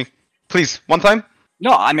 Trust me. Please, 1 time?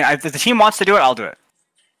 No, I mean, if the team wants to do it, I'll do it.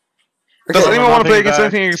 Does anyone want to play against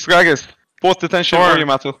anything against Gragas? Both Detention or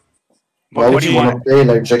Yamato? Why would you want to play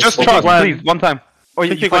like Jax? Just trust, please, 1 time. Oh,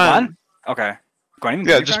 you play Glenn? Okay. Glenn,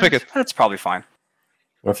 yeah, just pick it. That's probably fine.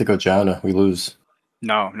 What if you go Janna? We lose.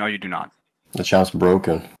 No, you do not. The champ's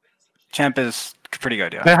broken. Champ is pretty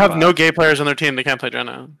good, yeah. They have no gay players on their team. They can't play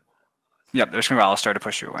Jenna. Yep, there's gonna be Alistar to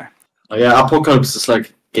push you away. Oh, yeah, Apocalypse is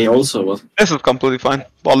like gay also. What? This is completely fine.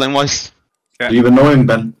 Ball lane wise. Yeah. Do you even know him,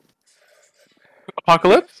 Ben?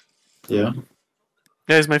 Apocalypse? Yeah.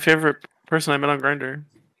 Yeah, he's my favorite person I met on Grindr.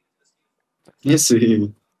 Yes,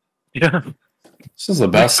 he. Yeah. This is the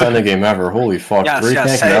best ending game ever. Holy fuck. Yes, 3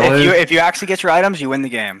 yes. tank melee? If you actually get your items, you win the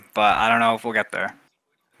game. But I don't know if we'll get there.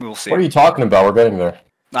 We will see. What are you talking about? We're getting there.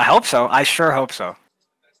 I hope so. I sure hope so.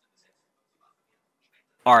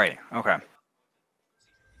 Alright, okay.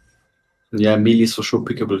 Yeah, melee is for sure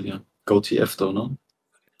pickable here. Go TF though, no?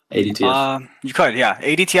 ADTF. You could, yeah.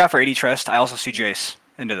 ADTF or AD Trist. I also see Jace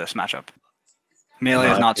into this matchup.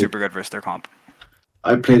 Melee is not super good versus their comp.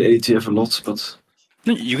 I played ADTF a lot, but...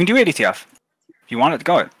 You can do ADTF. If you want it,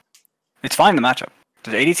 go it. It's fine in the matchup.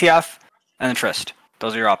 There's ADTF and then Trist.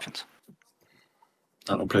 Those are your options.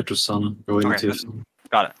 I don't play Tristana. Go ADTF.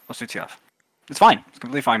 Got it. Let's do TF. It's fine. It's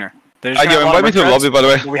completely fine here. Invite me to the lobby, by the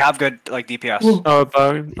way. We have good like DPS. Oh,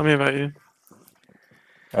 let me invite you.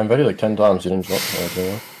 I invited you like 10 times. You didn't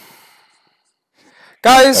join.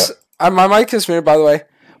 Guys, my mic is muted, by the way.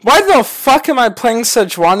 Why the fuck am I playing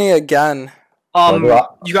Sejuani again?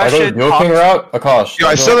 You guys should. King route, Akash. Yeah,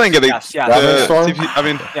 I still didn't get Yes, yeah.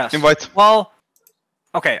 the invite. Well,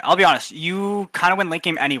 okay. I'll be honest. You kind of win late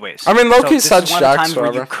game anyways. I mean, Loki said this is one of the times Jax,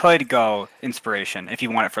 where you could go inspiration if you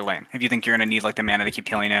want it for lane. If you think you're gonna need like the mana to keep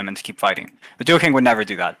healing him and to keep fighting. The Duo King would never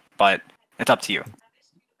do that, but it's up to you.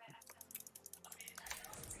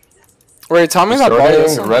 Wait, tell me that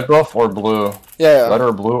ball red buff or blue? Yeah. Red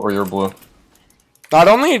or blue, or you're blue? Not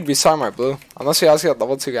only he'd be starting my blue, unless he has got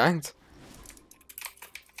level 2 gangs.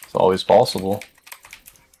 It's always possible.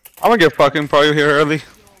 I'm gonna get fucking Prio here early.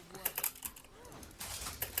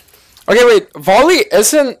 Okay, wait. Volley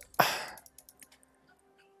isn't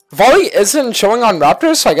showing on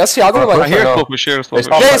Raptors, so I guess the other like. I hear slow push here. Stop.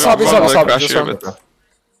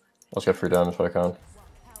 Let's get free damage if I can.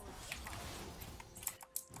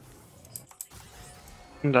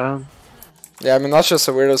 I'm down. Yeah, I mean that's just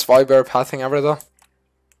the weirdest volley bear pathing ever, though.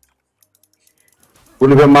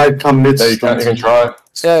 Oliver might come mid. Yeah, you can try.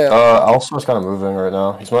 Yeah, yeah. Alpha's kind of moving right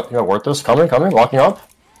now. He's gonna work this. Coming, locking up.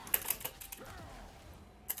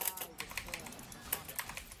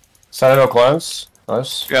 Sentinel cleanse.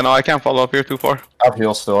 Nice. Yeah, no, I can't follow up here too far. I have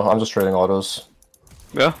heal still. I'm just trading autos.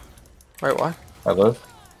 Yeah. Wait, what? I live.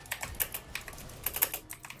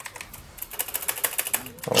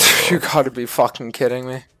 You gotta be fucking kidding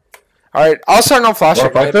me. Alright, I'll start no flash. You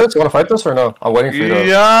wanna fight this or no? I'm waiting for you to...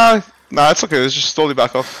 Yeah. Nah, it's okay. It's just slowly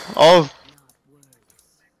back off.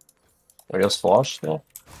 I guess flash still.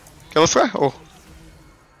 Okay, let's go. Oh.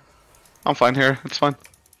 I'm fine here. It's fine.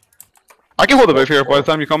 I can hold the wave here. By the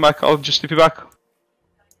time you come back, I'll just TP back.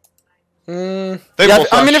 Yeah,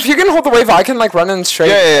 I mean, if you can hold the wave, I can like run in straight.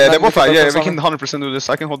 Yeah, they both fine. Yeah, we can 100% do this.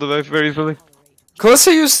 I can hold the wave very easily.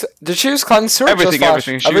 Kalista used. Did she use cleanse too? Everything.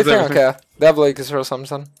 Everything. Okay. They have like or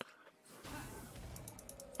something.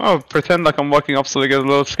 Oh, pretend like I'm walking up so they get a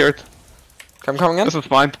little scared. I'm coming in. This is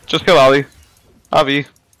fine. Just kill Ali. Avi.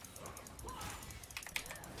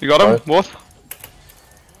 You got him? Both?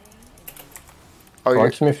 Oh,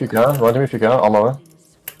 run to me if you can. On my way.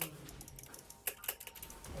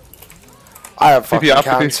 I have fucking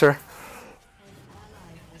cancer.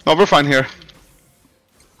 No, we're fine here.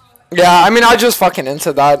 Yeah, I mean, I just fucking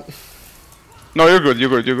into that. No, you're good.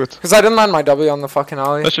 Because I didn't land my W on the fucking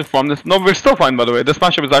alley. Let's just farm this. No, we're still fine, by the way. This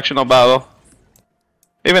matchup is actually not bad at all.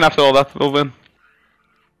 Even after all that, we'll win.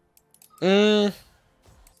 Where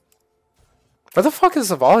the fuck is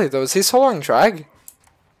the volley, though? Is he soloing drag?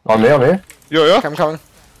 On me. Yo. Okay, I'm coming.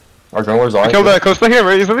 Our jungler's on. I killed Costa here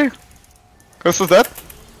very easily. Costa's dead.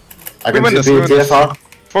 I can see TFR.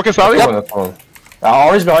 Focus Ali. Yep.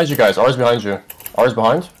 Ari's behind you guys. Ari's behind you. Ari's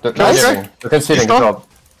behind. They're conceding. Good job.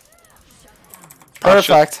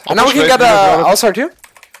 Perfect. And now we can get All-Star too?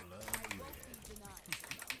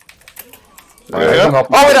 Yeah.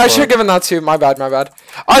 Oh wait, I should have given that to you. My bad.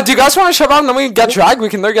 Do you guys want to shove on? Then we can get drag. We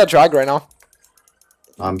can get drag right now.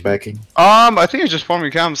 I'm backing. I think it's just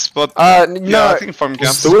farming camps, but no, yeah, I think farming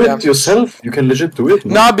camps. Do it yourself. You can legit do it.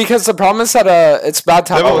 No, because the problem is that it's bad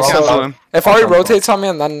time. If Ari rotates on me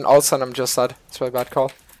and then all of a sudden I'm just dead. It's a really bad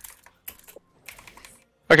call.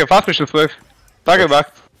 Okay, fast push this wave. Back it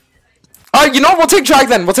back. You know what? We'll take drag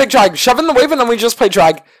then. We'll take drag. Shove in the wave and then we just play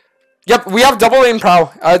drag. Yep, we have double lane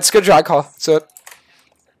prow. It's good drag call. That's it.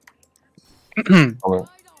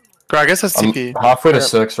 Gragas has TP. I'm halfway to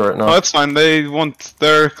 6 right now. No, that's fine. They want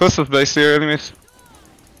their closest base here, anyways.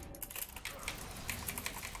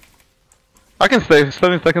 I can stay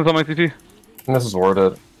 7 seconds on my TP. This is worth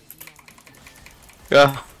it.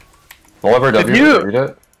 Yeah. Oliver Did W, you- read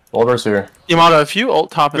it. Oliver's here. Yamato, if you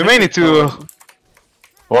ult top, We may need to.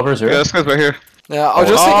 Oliver's here. Yeah, this guy's right here. Yeah, I'll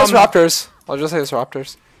just take his Raptors. I'll just take his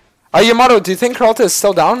Raptors. Yamato, do you think Kurota is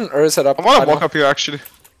still down or is it up? I wanna walk up here actually.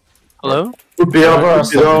 Hello? Could be up,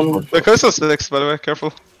 could be down. The curse is 6, by the way,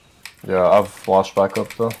 careful. Yeah, I've flashed back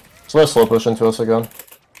up though. So let's slow push into us again.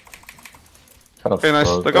 Kind of. Okay, nice.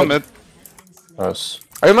 They got mid. Nice.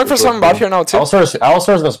 Are you looking for someone bot here now too?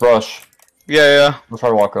 Alistar's in this brush. Yeah. We'll try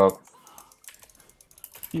to walk up.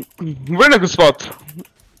 We're in a good spot.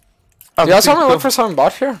 Do you have someone look for someone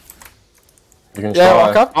bot here? You can Yeah, try.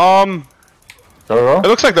 walk up. Go. It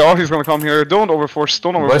looks like the Arty's gonna come here. Don't overforce.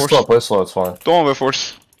 Don't overforce. Play slow, it's fine. Don't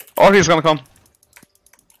overforce. Arty's gonna come.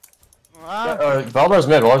 Valdar's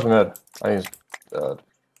mid, I think he's dead.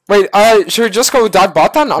 Wait, should we just go dive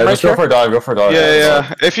bot then? I'm Yeah, right just here. go for a dive.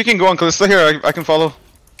 Yeah. If you can go on Calista here, I can follow.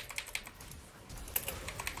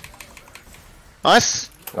 Nice.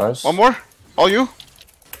 Nice. One more. All you.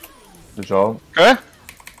 Good job. Okay.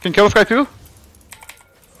 Can kill this guy too.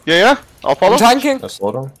 Yeah. I'll follow. I'm tanking. I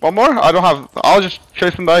slowed him. One more. I don't have. I'll just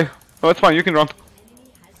chase and die. No, it's fine. You can run.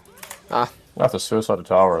 Not the suicide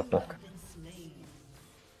tower, I think.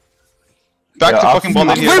 Back to I'll fucking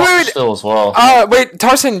bond here. Wait. Still as well. Wait,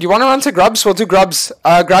 Tarzaned, do you want to run to Grubs? We'll do Grubs.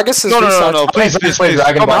 Gragas is No. Please play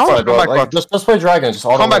Dragon Come bot back, side, come back, bro. Like, bot. just play Dragon. Just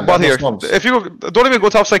auto Come back win, bot no here. slumps. If you don't even go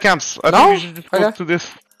topside camps. I think we should just go to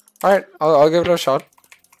this. Alright, I'll give it a shot.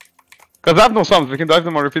 Cause I have no sums. We can dive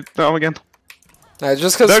them or repeat them again. Yeah,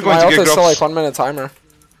 just because They're going my to ult get is still Grubs. like 1 minute timer.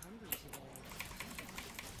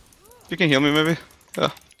 You can heal me maybe.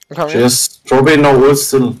 Yeah. I'm coming in. Just probably no ult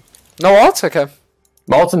still. No ult? Okay.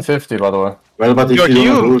 Malton 50, by the way. Well, but if Yo, you can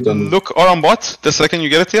don't you ult, then look on bot the second you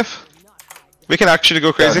get it, TF? We can actually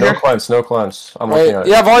go crazy No here. cleanse, no cleanse. I'm Wait, looking at it.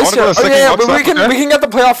 yeah, voice I wanna here. go Oh, yeah, second but we box up, we can get the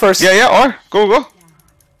playoff first. Yeah, or go.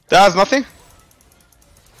 That has nothing.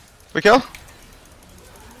 We kill.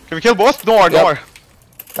 Can we kill both? No, Yep.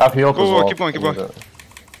 I've healed Go, as go, well. keep going.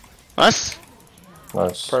 Nice.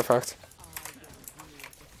 Nice. Perfect.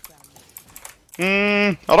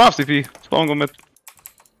 I don't have TP. So I'm going mid.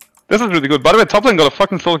 This is really good. By the way, top lane got a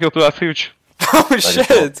fucking solo kill too. That's huge. Oh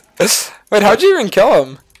shit! Wait, how'd you even kill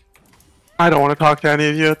him? I don't want to talk to any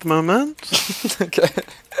of you at the moment. Okay.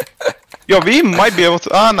 Yo, we might be able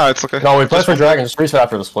to. No, it's okay. No, we play for Dragon. Just reset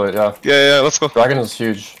after this play, yeah. Yeah, let's go. Dragon is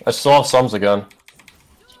huge. I still have sums again.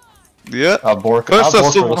 Yeah. Bork. Calista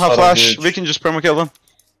still for won't the have side flash. huge. We can just perma kill them.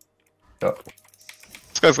 Yep.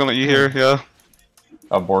 This guy's gonna E here. Yeah.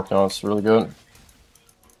 Bork now. It's really good.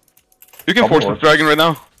 You can I'll force be this dragon right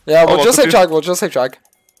now. Yeah, Oh, we'll just okay. take drag. We'll just take drag.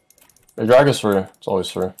 The Dragon's free. It's always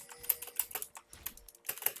free.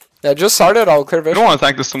 Yeah, just start it. I'll clear I vision. don't want to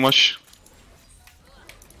tank this too much.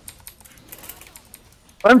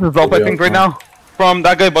 Cleanse is up, I think, right now. From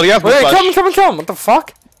that guy, but he has no Wait, flash. kill him! What the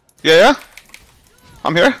fuck? Yeah.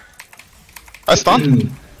 I'm here. I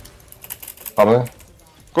stunned. Coming.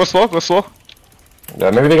 Go slow.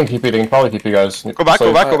 Yeah, maybe they can TP. They can probably TP, guys. Go back.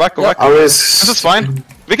 Yeah. This is fine.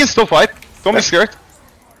 We can still fight. Don't be scared.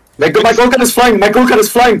 my gold card is flying. My gold card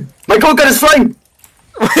is flying.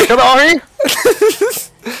 Kill the Ari.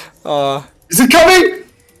 Is it coming?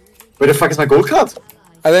 Where the fuck is my gold card?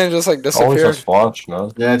 I think it just like Always disappeared. has flash,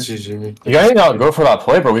 man. Yeah, GG. You guys need to go for that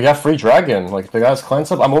play, bro. We got free Dragon. Like, the guy's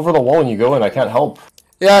cleanse up. I'm over the wall when you go in. I can't help.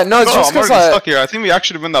 Yeah, no, it's No, just I'm already because stuck here. I think we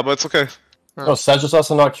actually win that, but it's okay. No, Sej just has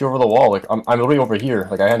to knock you over the wall. Like, I'm literally over here.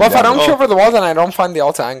 Like, I had. Well, if I don't Oh. kill over the wall, then I don't find the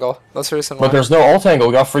alta angle. That's the reason why. But there's no ult angle.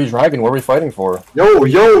 We got free Dragon. What are we fighting for? Yo.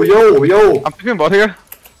 I'm picking bot here.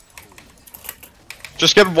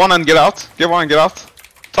 Just get one and get out.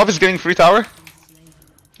 Top is getting free tower.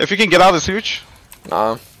 If you can get out, it's huge.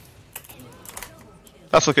 Nah.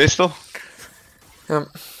 That's okay still. Yeah.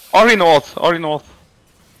 Already no ult.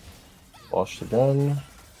 Flashed again.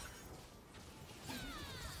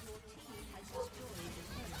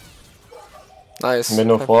 Nice. Mid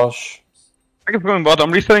no flash. I keep going bot.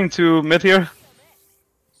 I'm resetting to mid here.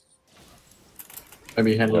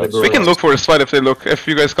 Maybe handle Yeah, the We can look for a fight if they look. If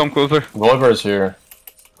you guys come closer. Gulliver is here.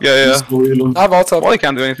 Yeah. I have alta. Well, he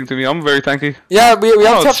can't do anything to me. I'm very tanky. Yeah, we No,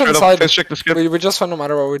 have tough straight up. inside. Let's check the skip. We just win no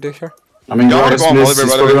matter what we do here. I mean, Yeah, I'm gonna Gragas go on missed. Oliver,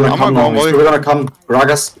 He's by the probably way. gonna I'm come gonna go now. on He's Oliver. probably gonna come.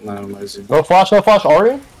 Gragas. No, amazing. No flash,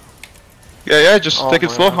 Ari. Yeah. Just Oh take it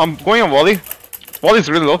my slow. God. I'm going on Wally. Wally's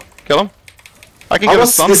really low. Kill him. I can How get a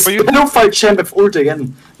was stun this for you. pedophile champ with ult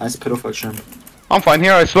again? Nice pedophile champ. I'm fine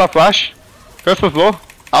here. I still have flash. First was low.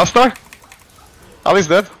 Alistar. Ali's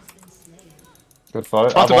dead. Good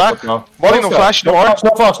fight. Front to I've back. ulted now. Body, no flash, no R.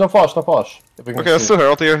 No flash. If we can Okay, let's see. still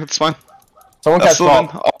herald here. It's fine. Someone That's catch still win.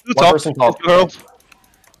 top. I'll do One top. person top. Let's do herald.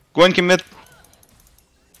 Go and commit.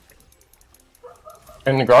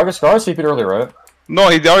 And the Gragas CP'd earlier, right? No,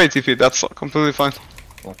 he already TP'd. That's completely fine.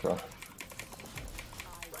 Okay.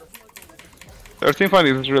 Their team fight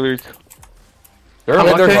is really weak. They're I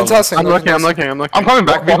mean, they're looking. contesting. I'm looking. I'm coming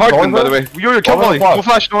back. We hard them, by the way. You're kill volley. No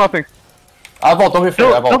flash, no nothing. I vault, don't be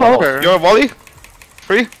afraid. I vault. You're a volley.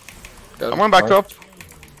 Free. I'm going back up.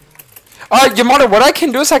 Yamato, what I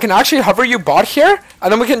can do is I can actually hover you bot here,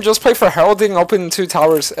 and then we can just play for heralding open 2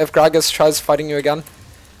 towers if Gragas tries fighting you again.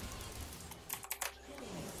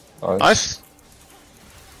 Nice.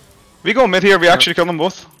 We go mid here, we actually kill them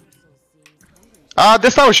both.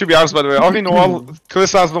 This tower should be ours, by the way. All we know,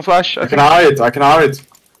 Kalista has no flash. I can hide.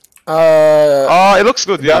 It looks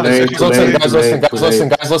good, yeah. Guys, listen.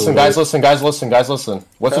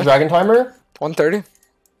 What's the dragon timer? 130.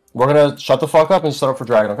 We're gonna shut the fuck up and set up for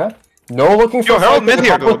dragon, okay? No looking for Herald mid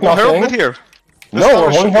here, though. Herald mid here. No,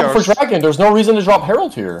 we're holding Herald for dragon. There's no reason to drop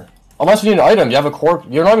Herald here. Unless you need an item. You have a core.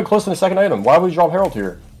 You're not even close to the second item. Why would we drop Herald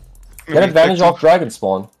here? Get advantage off dragon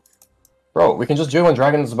spawn. Bro, we can just do it when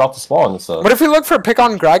dragon is about to spawn and stuff. What if we look for pick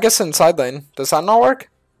on Gragas in side lane? Does that not work?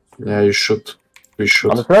 Yeah, you should. We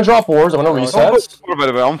should. I'm just gonna drop wards. I'm gonna reset. By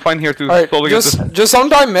the way, I'm fine here too. Alright, just don't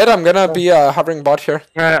die mid. I'm gonna be hovering bot here.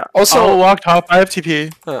 Alright, also, I'll walk top. I have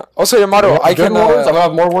TP. Also, Yamato, I can. I'm gonna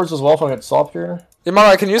have more wards as well if I get stopped here. Yamato,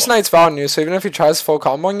 I can use Knight's Vow on you, so even if he tries full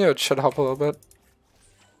comboing you, it should help a little bit.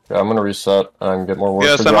 Yeah, I'm gonna reset and get more wards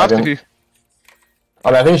Yes, for I'm dragon. TP. I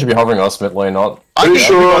mean, I think you should be hovering us mid lane, not. Pretty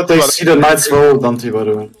sure they see the Knight's Vow, Dante, by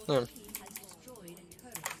the way. Yeah.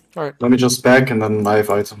 Alright. Let me just back and then I have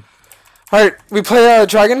item. Alright, we play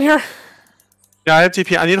dragon here? Yeah, I have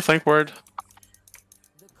TP. I need a flank ward.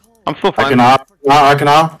 I'm still fine. I can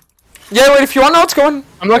R. Yeah, wait, if you want, now it's going.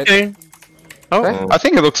 I'm looking. Oh. Okay. I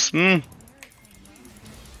think it looks. TP,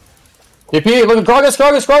 look at Gragas.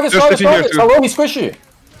 Hello, he's squishy.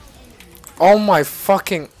 Oh my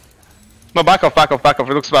fucking. No, back off.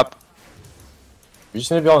 It looks bad. You just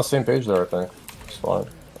need to be on the same page there, I think. It's fine.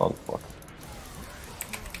 Oh, fuck.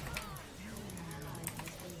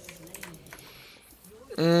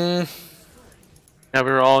 Yeah, we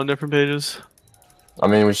were all on different pages. I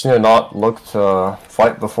mean, we just need to not look to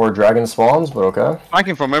fight before dragon spawns, but okay.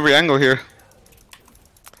 Flanking from every angle here.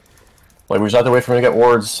 Like, we just have to wait for him to get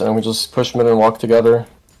wards, and we just push mid and walk together.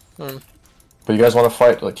 But you guys want to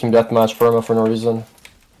fight, like, team deathmatch Perma for no reason?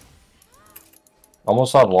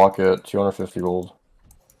 Almost have Locket, 250 gold.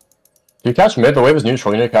 Do you catch mid? The wave is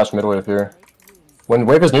neutral, you need to catch mid wave here. When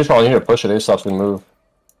wave is neutral, you need to push it, ASAP's gonna move.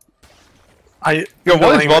 Yo,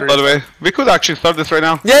 what is bot, by the way? We could actually start this right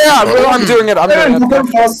now. Yeah, I'm doing it.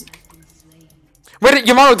 Wait,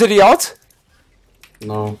 Yamato, did he out?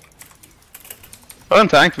 No.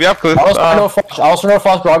 Untanked, we have cliff. No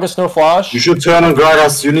flash, Gragas, no flash. You should turn on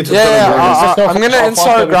Gragas, you need to turn on Gragas. I'm gonna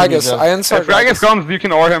install Gragas. If Gragas comes, you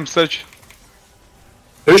can ore him, Sedge.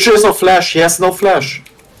 Usher is no flash, he has no flash.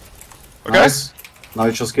 Okay. Nice. Now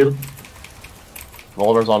you just kill.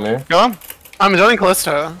 Roller's on me. Kill him. I'm doing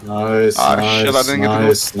Callista. Nice, Shit, I didn't get the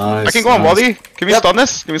nice. I can go on volley. Can we stun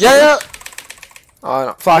this? Yeah. Oh,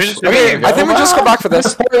 no. Flash. Okay, I think we just go back for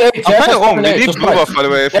this. I'm kind of home. They need blue buff, by the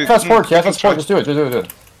way. Fast forward. Just do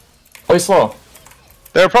it. Play slow.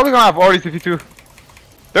 They're probably gonna have already TP2.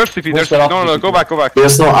 There's TP. No, go back.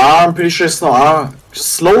 There's no R, I'm pretty sure there's no R.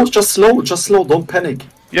 Just slow, don't panic.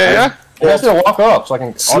 Yeah. You have to walk up so I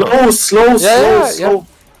can. Slow.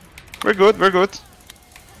 We're good.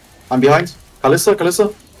 I'm behind.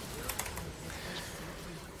 Kalista.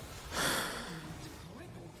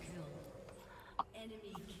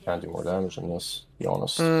 Can't do more damage than this, to be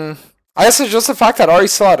honest. I guess it's just the fact that Ari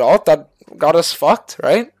still had ult that got us fucked,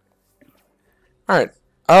 right? Alright.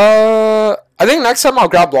 I think next time I'll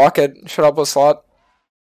grab Locket. Should help us a lot.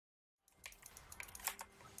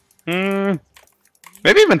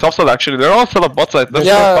 Maybe even top side actually. They're all still up bot side.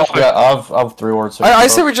 Yeah, I have 3 wards. I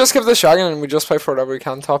say we just give this dragon and we just play for whatever we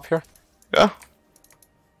can top here. Yeah.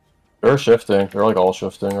 They're shifting. They're like all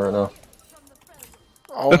shifting right now.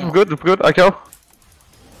 Oh. This is good. I kill.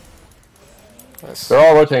 Nice. They're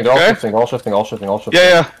all rotating. They're all shifting.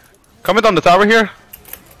 Yeah. Comment on the tower here.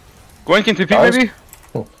 Going in TP maybe?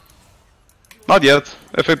 Not yet.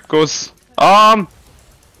 If it goes. Going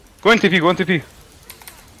TP.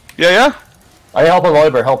 Yeah. I help on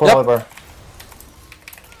Volibear.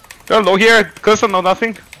 They're low here. Custom, no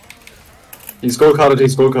nothing. He's gold carded.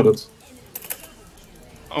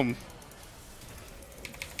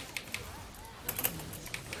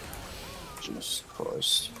 Jesus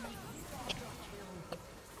Christ.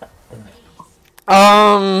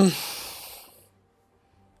 I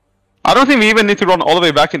don't think we even need to run all the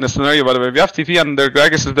way back in the scenario, by the way. We have TP and their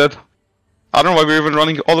Gragas is dead. I don't know why we're even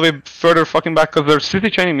running all the way further fucking back, because they're city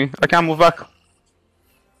chaining me. I can't move back.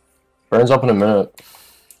 Baron's up in a minute.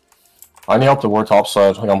 I need help to ward top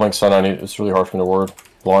side. Like, I'm playing Senna. It's really hard for me to ward.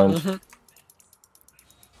 Blind.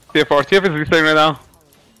 TF is resetting right now.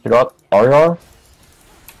 You got RER?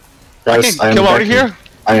 Guys, I can kill Ari here.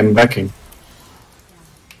 I am backing.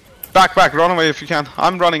 Back, run away if you can.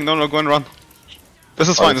 I'm running. No, go and run. This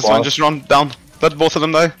is fine. This is fine. Just run down. Let both of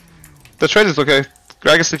them die. The trade is okay.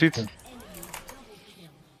 Greg is defeated.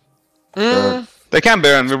 They can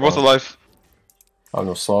Baron. We're both alive. I have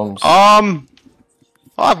no slums. I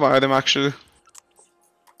have my item actually.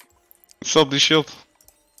 Sub the shield.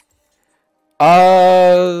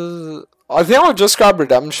 I think I'll just grab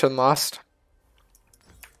Redemption last.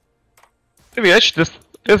 Maybe Edge. This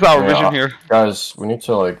is our vision here. Guys, we need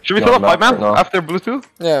to like. Should we kill a fight man after blue 2?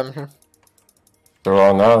 Yeah, I'm here. They're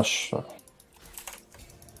on Nash.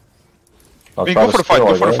 I mean, go for the fight.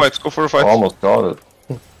 Go for the fight. Go for the fight. Almost got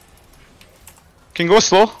it. Can go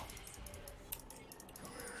slow.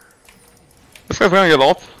 This guy's gonna get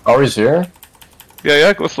ult. Oh, he's here?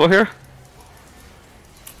 Yeah, go slow here.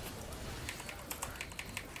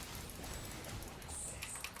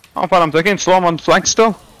 Oh, but I'm taking slow. I'm on flank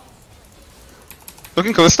still.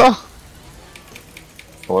 Looking Callista.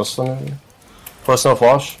 Callista maybe? Callista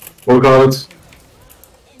flash? Oh god.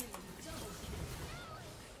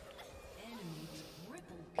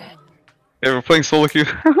 Yeah, we're playing solo queue.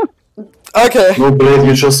 Okay. No Blade,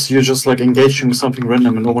 you're just like engaging with something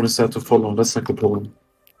random and no one is there to follow. That's like the problem.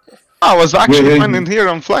 I was actually finding here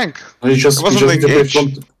on flank. You just, wasn't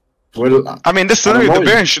engaged. Well, I mean, this scenario, the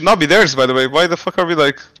Baron should not be theirs, by the way. Why the fuck are we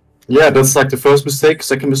like... Yeah, that's like the first mistake.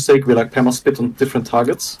 Second mistake, we like perma split on different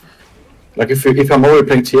targets. Like if I'm already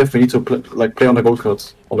playing TF, we need to play on the gold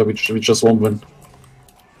cards. Or we just won't win.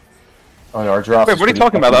 Oh, no, our draft. Wait, what are you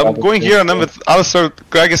talking about? I'm going here and then with Alistar,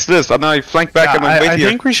 Greg is this, and then I flank back and then wait here. I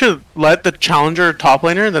think we should let the challenger top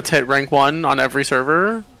laner that's hit rank 1 on every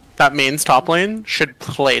server, that mains top lane, should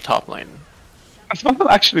play top lane. That's not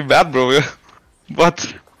actually bad, bro.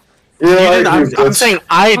 But... Yeah, I'm saying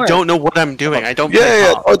I don't know what I'm doing. I don't.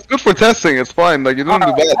 Yeah. Oh, it's good for testing. It's fine. Like you don't do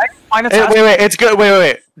bad. Wait. It's good.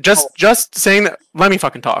 Wait. Just saying that. Let me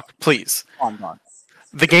fucking talk, please. On.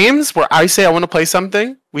 The games where I say I want to play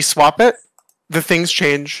something, we swap it. The things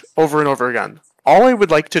change over and over again. All I would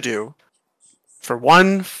like to do for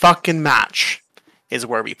one fucking match is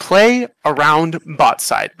where we play around bot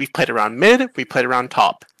side. We've played around mid. We played around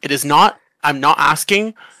top. It is not. I'm not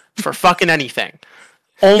asking for fucking anything.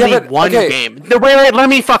 Only one game. No, wait, let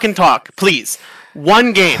me fucking talk, please.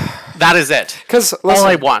 One game. That is it. Because all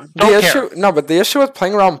I want. But the issue with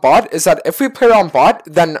playing around bot is that if we play around bot,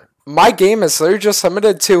 then my game is literally just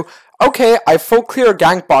limited to, okay, I full clear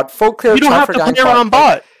gank bot, full clear. You don't have to play around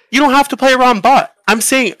bot. You don't have to play around bot. I'm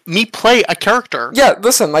saying me play a character. Yeah,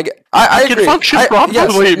 listen, like I agree. Can function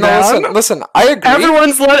properly, man. Listen, I agree.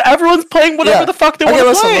 Everyone's playing whatever the fuck they want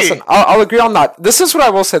to play. Listen, I'll agree on that. This is what I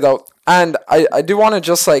will say though, and I do want to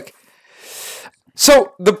just like.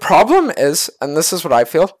 So the problem is, and this is what I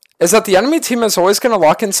feel, is that the enemy team is always going to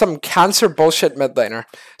lock in some cancer bullshit mid laner.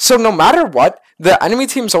 So no matter what, the enemy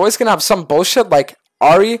team's always going to have some bullshit like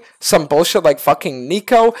Ari, some bullshit like fucking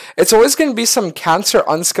Nico. It's always going to be some cancer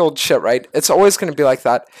unskilled shit, right? It's always going to be like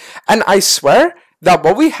that. And I swear that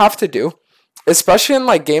what we have to do, especially in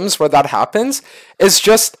like games where that happens, is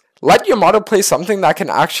just let Yamato play something that can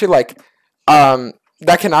actually like,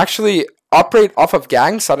 operate off of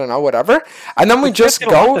ganks, I don't know, whatever. And then we just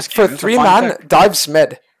go for 3-man dives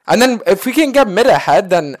mid. And then if we can get mid ahead,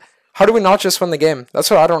 then how do we not just win the game? That's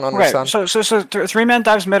what I don't understand. Right. So 3-man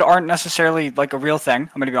dives mid aren't necessarily like a real thing.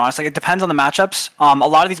 I'm gonna be honest. Like it depends on the matchups. A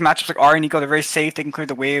lot of these matchups like Ari and Nico, they're very safe. They can clear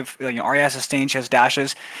the wave. You know, Ari has sustain, she has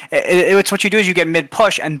dashes. It's what you do is you get mid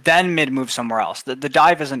push and then mid move somewhere else. The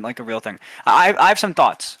dive isn't like a real thing. I have some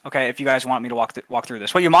thoughts. Okay, if you guys want me to walk through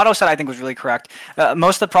this, what Yamato said I think was really correct.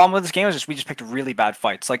 Most of the problem with this game is just we just picked really bad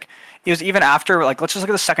fights. Like it was even after like let's just look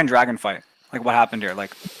at the second dragon fight. Like what happened here?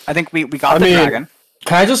 Like I think we got the dragon.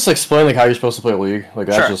 Can I just explain like how you're supposed to play League? Like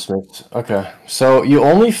that sure. just makes okay. So you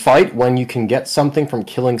only fight when you can get something from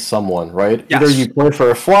killing someone, right? Yes. Either you play for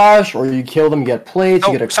a flash, or you kill them, you get plates,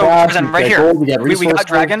 you get a crash, you right get here. gold, you get resources. We got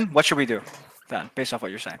dragon. What should we do then, based off what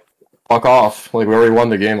you're saying? Fuck off! Like we already won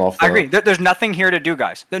the game off. I agree. There's nothing here to do,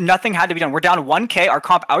 guys. Nothing had to be done. We're down 1K. Our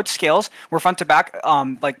comp outscales. We're front to back.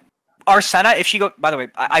 Like our Senna, if she go. By the way,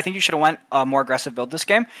 I think you should have went a more aggressive build this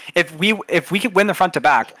game. If we could win the front to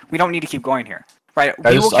back, we don't need to keep going here. Right,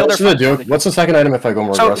 we will kill their front. What's the second item if I go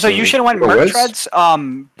more aggressive? So you should have went Merc Treads,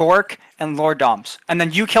 Bork, and Lord Doms. And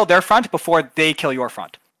then you kill their front before they kill your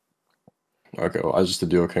front. Okay, well, I just did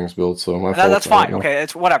Duo Kings build, so my fault. That's fine. Okay,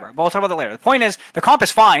 it's whatever. But we'll talk about that later. The point is, the comp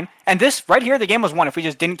is fine, and this right here, the game was won if we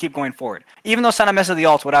just didn't keep going forward. Even though Senna misses the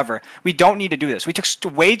ult, whatever, we don't need to do this. We took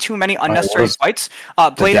way too many unnecessary fights.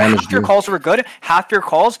 Blade, half your calls were good, half your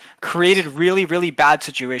calls created really, really bad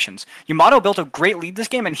situations. Yamato built a great lead this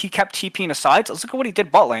game, and he kept TPing aside. So let's look at what he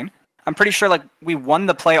did bot lane. I'm pretty sure like we won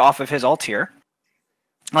the play off of his ult here.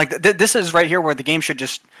 Like this is right here where the game should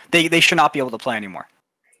just they should not be able to play anymore.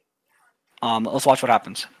 Let's watch what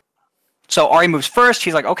happens. So Ari moves first.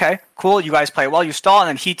 He's like, okay, cool. You guys play well. You stall, and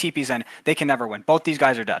then he TPs in. They can never win. Both these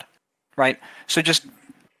guys are dead, right? So just,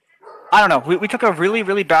 I don't know. We took a really,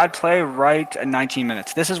 really bad play right at 19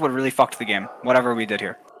 minutes. This is what really fucked the game, whatever we did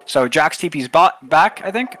here. So Jack's TP's back, I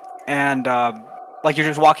think, and like you're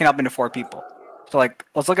just walking up into 4 people. So like,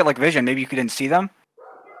 let's look at like vision. Maybe you didn't see them,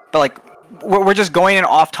 but like we're just going in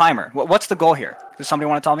off timer. What's the goal here? Does somebody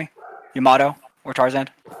want to tell me? Yamato or Tarzaned?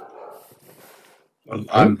 Well,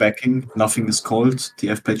 I'm backing. Nothing is called.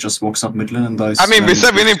 TFBlade just walks up mid lane and dies. I mean, we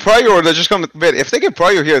said we need prior, or they're just gonna wait. If they get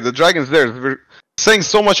prior here, the dragon's there. We're saying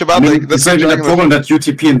so much about the it's not even a problem that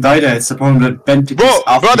UTP and die there. It's a problem that Ben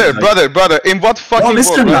TPs brother. In what fucking world?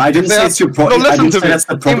 Listen, I didn't say it's your problem. No, listen to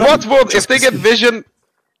me. In what world, if they get vision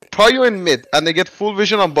prior in mid and they get full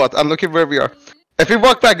vision on bot, and look at where we are. If we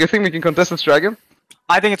walk back, you think we can contest this dragon?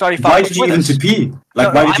 I think it's already fine. Why did you even TP?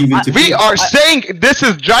 Like, why did you even TP? We are saying this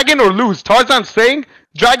is dragon or lose. Tarzan's saying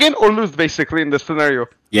dragon or lose, basically, in this scenario.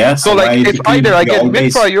 Yeah, so like, it's either I get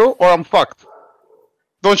mid prior or I'm fucked.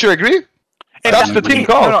 Don't you agree? That's the team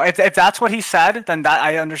call. No, if that's what he said, then that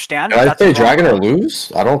I understand. Did I say dragon or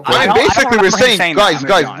lose? I don't. I mean, basically, we're saying,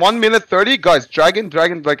 guys, 1 minute 30, guys, dragon.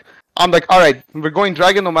 Like, I'm like, all right, we're going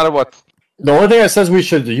dragon no matter what. The only thing I says we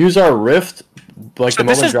should use our rift. Like so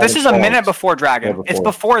this is a minute before dragon. It's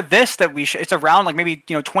before this that we should. It's around like maybe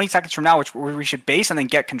 20 seconds from now, where we should base and then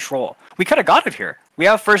get control. We could have got it here. We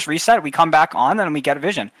have first reset. We come back on, and we get a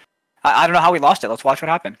vision. I don't know how we lost it. Let's watch what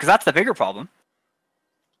happened, because that's the bigger problem.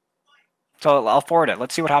 So I'll forward it.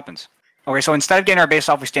 Let's see what happens. Okay, so instead of getting our base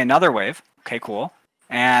off, we stay another wave. Okay, cool.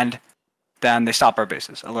 And then they stop our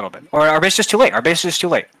bases a little bit, or our base is too late. Our base is too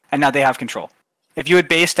late, and now they have control. If you had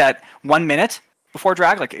based at 1 minute before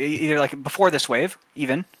drag, like either like before this wave,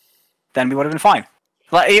 even, then we would have been fine.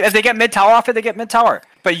 If they get mid tower off it, they get mid tower.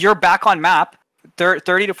 But you're back on map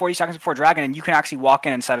 30 to 40 seconds before dragon, and you can actually walk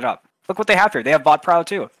in and set it up. Look what they have here. They have bot prow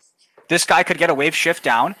too. This guy could get a wave shift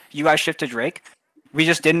down. You guys shift to Drake. We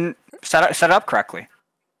just didn't set it up correctly.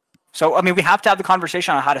 So I mean, we have to have the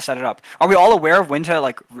conversation on how to set it up. Are we all aware of when to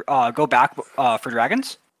like go back for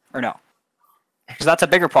dragons or no? Because that's a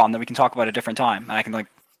bigger problem that we can talk about at a different time, and I can like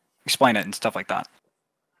explain it and stuff like that.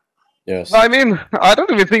 Yes. I mean, I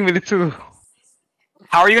don't even think we need to.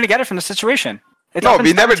 How are you going to get it from the situation? No,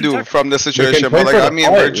 we never do from the situation. But like, I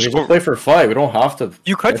mean, we're just play for fight. We don't have to.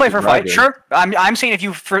 You could play for fight, sure. I'm saying if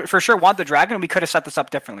you for sure want the dragon, we could have set this up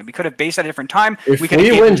differently. We could have based at a different time. If we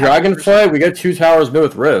win dragon fight, we get 2 towers mid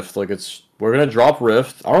with rift. Like we're gonna drop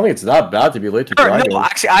rift. I don't think it's that bad to be late to dragon. No,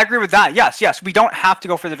 actually, I agree with that. Yes, we don't have to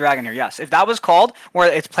go for the dragon here. Yes, if that was called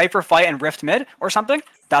where it's play for fight and rift mid or something,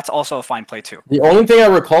 that's also a fine play too. The only thing I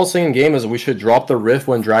recall saying in game is we should drop the rift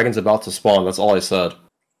when dragon's about to spawn. That's all I said.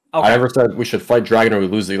 Okay. I never said we should fight dragon or we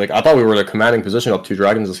lose. Like I thought we were in a commanding position up 2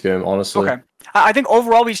 dragons this game. Honestly. Okay. I think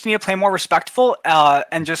overall we just need to play more respectful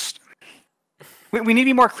and just. We need to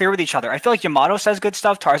be more clear with each other. I feel like Yamato says good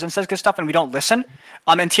stuff, Tarzan says good stuff, and we don't listen.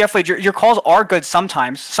 And TFBlade, your calls are good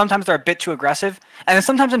sometimes. Sometimes they're a bit too aggressive. And then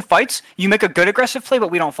sometimes in fights, you make a good aggressive play,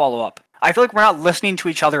 but we don't follow up. I feel like we're not listening to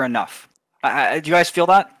each other enough. Do you guys feel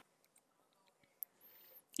that?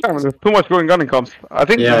 Yeah, there's too much going on in comps. I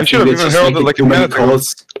think we should have even heralded like a minute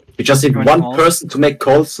calls. We just need one person to make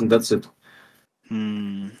calls, and that's it.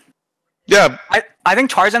 Yeah. I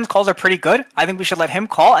think Tarzan's calls are pretty good. I think we should let him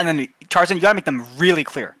call, and then Tarzan, you gotta make them really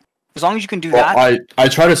clear. As long as you can do that. I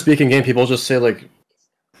try to speak in game, people just say like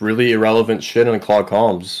really irrelevant shit and clog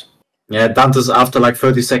comms. Yeah, Dante's after like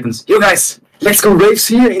 30 seconds. You guys, let's go raves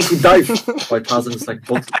here into dive. While Tarzan is like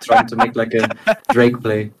trying to make like a Drake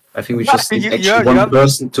play. I think we just need actually one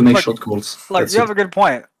person to make shot calls. Look, you have a good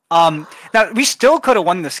point. Now we still could have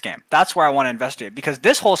won this game. That's where I want to investigate, because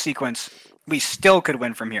this whole sequence we still could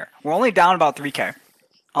win from here. We're only down about 3k.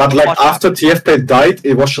 But like after TFBlade died,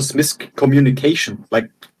 it was just miscommunication. Like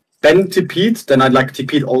Ben TP'd, then I like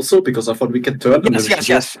TP'd also because I thought we could turn.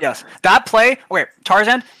 Yes. That play. Okay,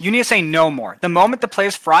 Tarzan, you need to say no more. The moment the play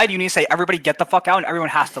is fried, you need to say everybody get the fuck out, and everyone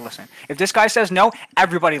has to listen. If this guy says no,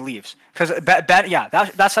 everybody leaves. Because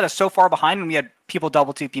that set us so far behind, and we had people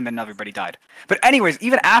double TP and everybody died. But anyways,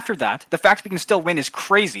 even after that, the fact we can still win is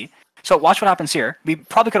crazy. So watch what happens here. We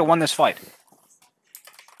probably could have won this fight.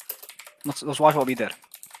 Let's watch what we did.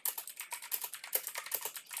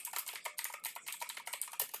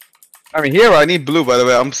 I mean, here I need blue, by the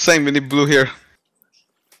way. I'm saying we need blue here.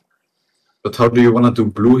 But how do you want to do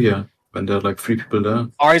blue here when there are like 3 people there?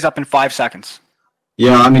 Ari's up in 5 seconds.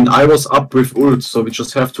 Yeah, I mean, I was up with ult, so we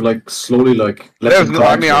just have to like slowly like let There's him no,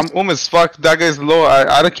 I mean, I'm as fuck. That guy's low.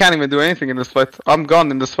 I can't even do anything in this fight. I'm gone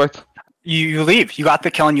in this fight. You leave. You got the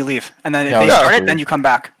kill and you leave, and then if they start it, then you come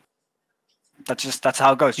back. That's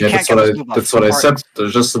how it goes. You can't get those blue buffs. That's what I said.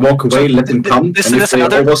 Just walk away, let him come, and if they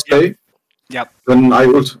overstay, then I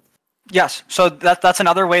ult. Yes, so that's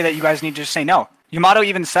another way that you guys need to just say no. Yamato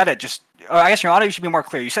even said it. I guess Yamato, you should be more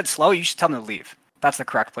clear. You said slow. You should tell them to leave. That's the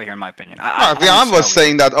correct play here, in my opinion. I was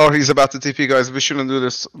saying that. Oh, he's about to TP, guys. We shouldn't do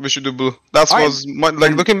this. We should do blue. That's was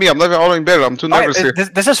like. Look at me. I'm never ordering better. I'm too nervous here.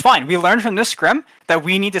 This is fine. We learned from this scrim that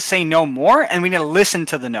we need to say no more, and we need to listen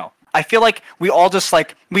to the no. I feel like we all just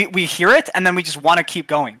like we hear it, and then we just want to keep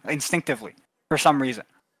going instinctively for some reason.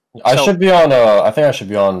 I should be on. I think I should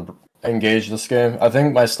be on engage this game. I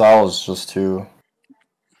think my style is just too.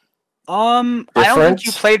 I don't think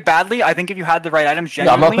you played badly. I think if you had the right items,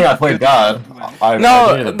 genuinely. Yeah, I'm not saying I played bad.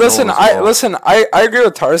 I agree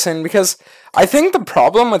with Tarzaned because I think the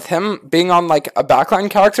problem with him being on like a backline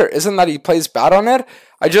character isn't that he plays bad on it.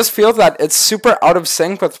 I just feel that it's super out of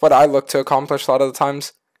sync with what I look to accomplish a lot of the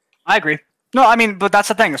times. I agree. No, I mean, but that's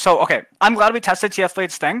the thing. So, okay, I'm glad we tested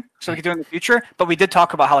TFBlade's thing, so we can do it in the future, but we did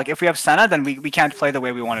talk about how, like, if we have Senna, then we can't play the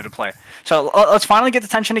way we wanted to play. So, let's finally get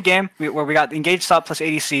Detention a game where we got Engaged Sub plus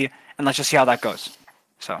ADC, and let's just see how that goes.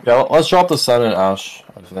 So yeah, let's drop the Senna and Ashe,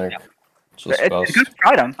 I think. Yeah. It's good to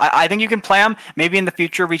try them. I think you can play them. Maybe in the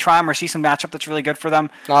future we try them or see some matchup that's really good for them.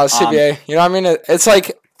 No, CBA. You know what I mean? It's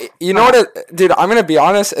like... You know what, dude, I'm going to be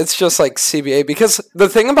honest, it's just like CBA, because the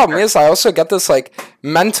thing about me is I also get this, like,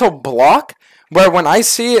 mental block, where when I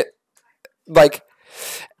see it, like,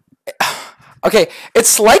 okay,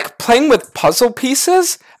 it's like playing with puzzle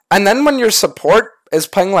pieces, and then when your support is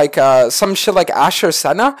playing, like, some shit like Ashe or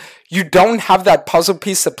Senna, you don't have that puzzle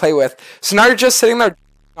piece to play with, so now you're just sitting there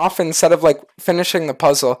off instead of, like, finishing the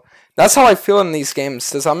puzzle. That's how I feel in these games.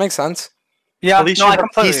 Does that make sense? Yeah, at least you have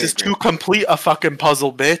pieces to complete a fucking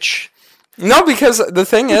puzzle, bitch. No, because the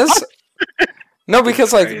thing is... No,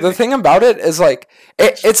 because, like, the thing about it is, like,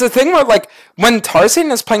 it's a thing where, like, when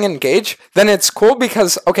Tarzaned is playing Engage, then it's cool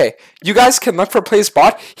because, okay, you guys can look for plays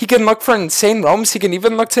bot, he can look for insane roams, he can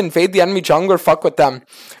even look to invade the enemy jungle or fuck with them.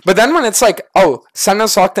 But then when it's like, oh,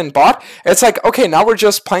 Senna's locked in bot, it's like, okay, now we're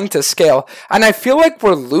just playing to scale. And I feel like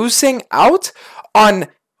we're losing out on...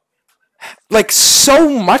 like, so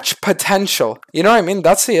much potential. You know what I mean?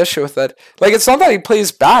 That's the issue with it. Like, it's not that he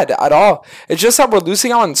plays bad at all. It's just that we're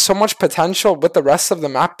losing out on so much potential with the rest of the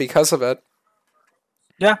map because of it.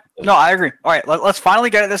 Yeah. No, I agree. All right, let's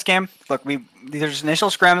finally get at this game. Look, there's initial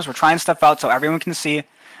scrims. We're trying stuff out so everyone can see.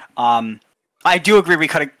 I do agree we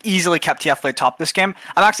could have easily kept TFBlade top this game.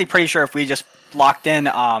 I'm actually pretty sure if we just locked in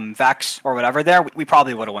Vex or whatever there, we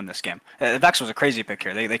probably would have won this game. Vex was a crazy pick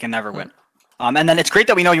here. They can never win. And then it's great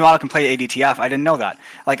that we know Yamato can play ADTF. I didn't know that.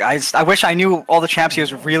 Like, I wish I knew all the champs he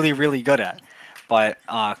was really, really good at. But,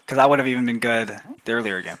 because that would have even been good the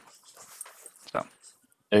earlier game. So.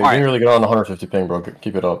 Yeah, you're doing really good on the 150 ping, bro.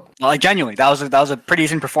 Keep it up. Like, genuinely, that was a pretty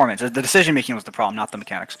decent performance. The decision-making was the problem, not the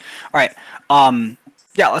mechanics. All right.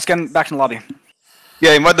 Yeah, let's get back to the lobby.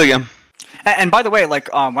 Yeah, in what the game? And by the way,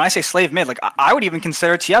 like, when I say slave mid, like, I would even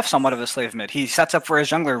consider TF somewhat of a slave mid. He sets up for his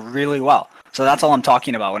jungler really well. So that's all I'm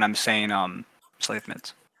talking about when I'm saying slave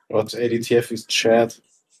mids. What ADTF is Chad?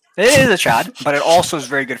 It is a Chad, but it also is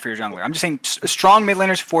very good for your jungler. I'm just saying strong mid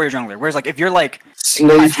laners for your jungler. Whereas, like, if you're like...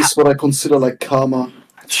 Slave is what I consider like karma.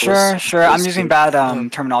 Sure. I'm using bad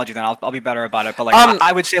terminology then. I'll be better about it. But, like,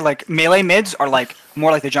 I would say, like, melee mids are, like, more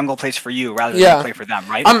like the jungle plays for you rather than you play for them,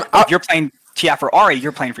 right? If you're playing TF or Ahri,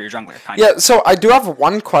 you're playing for your jungler, kind of. Yeah, so I do have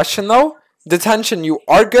one question, though. Detention, you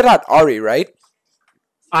are good at Ahri, right?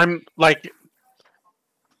 I'm, like...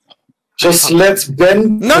 Just let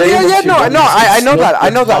Ben. I know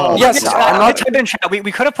that. Yes, I'm not.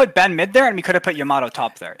 We could have put Ben mid there, and we could have put Yamato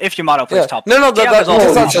top there. If Yamato plays top.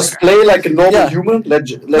 Just play like a normal human. Let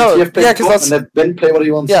TF play top, and let Ben play what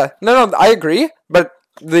he wants. Yeah, no, I agree. But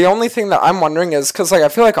the only thing that I'm wondering is because, like, I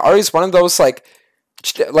feel like Ahri's one of those like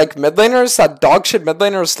mid laners that dog shit mid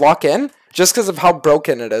laners lock in just because of how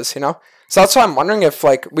broken it is, you know. So that's why I'm wondering if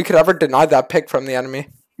like we could ever deny that pick from the enemy.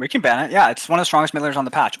 We can ban it, yeah. It's one of the strongest mid laners on the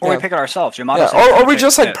patch. Or we pick it ourselves. Or we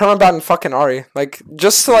just like permaban and fucking Ahri. Like,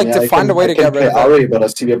 just to like to find a way to get rid of it. Ahri, but I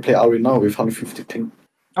still play Ahri now with 150 ping.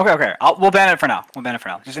 Okay. We'll ban it for now.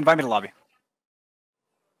 Just invite me to lobby.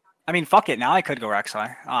 I mean, fuck it. Now I could go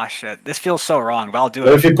Rek'Sai. Ah, shit. This feels so wrong, but I'll do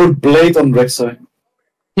it. If you put Blade on Rek'Sai.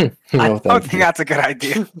 I don't think that's a good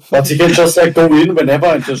idea. But you can just like go in whenever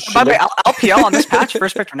and just. By the way, LPL on this patch,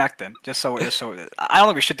 first pick Renekton. Just so I don't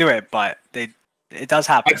think we should do it, but it does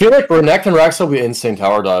happen. I feel like Renekton and Rex will be insane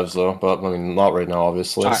tower dives though, but I mean not right now,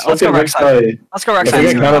 obviously. All right, let's go Rek'Sai. Let's go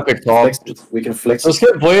Rek'Sai. We can flex. Let's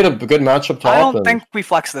get Blade a good matchup top. I don't think we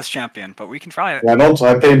flex this champion, but we can try it. Why not?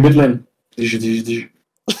 I play mid lane.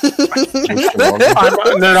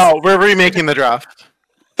 No, we're remaking the draft.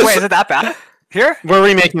 Wait, is it that bad? Here? We're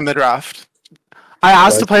remaking the draft. I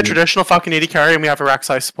asked to play a traditional fucking AD carry, and we have a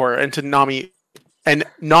Rek'Sai support into Nami and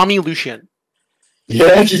Nami Lucian.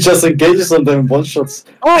 Yeah, he just engages on them one shots.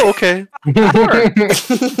 Oh, okay.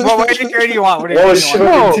 Well, what AD carry do you want? What Oh shit!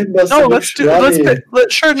 No, let's do.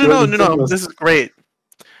 Sure, no. This is great.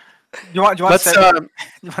 You want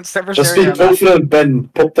Severus? Just be confident, Ben.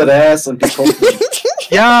 Pop that ass and be confident.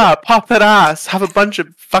 Yeah, pop that ass. Have a bunch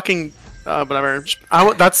of fucking whatever.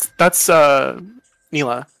 That's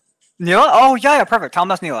Neela. Neela? Oh yeah, perfect. Tell him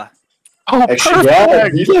that's Neela. Oh, actually,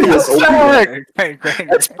 perfect. Yeah, Neela is perfect. Great.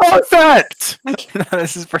 It's perfect.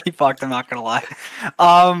 This is pretty fucked. I'm not gonna lie.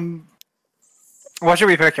 What should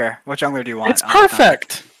we pick here? What jungler do you want? It's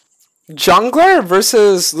perfect. Jungler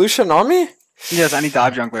versus Lucian Nami? Yes, any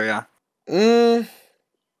dive jungler, yeah.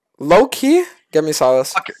 Low key? Give me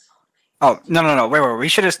Silas. Okay. Oh, no. Wait. We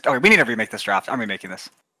should just... Okay, we need to remake this draft. I'm remaking this.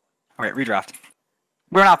 Okay, redraft.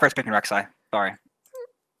 We're not first picking Rek'Sai. Sorry.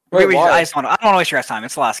 Wait, why? I don't want to waste your guys' time.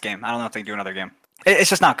 It's the last game. I don't know if they can do another game.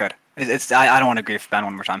 It's just not good. I don't want to grief Ben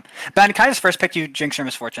one more time. Ben, can I just first pick you Jinx or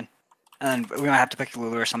Misfortune? And then we might have to pick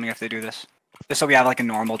Lulu or something if they do this. Just so we have like a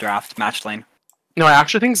normal draft match lane. No, I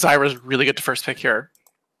actually think Zyra's really good to first pick here.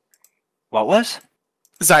 What was?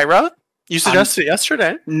 Zyra? You suggested it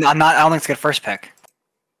yesterday. No, I'm not. I don't think it's a good first pick.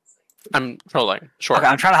 I'm trolling. Sure. Okay,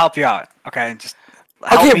 I'm trying to help you out. Okay, just.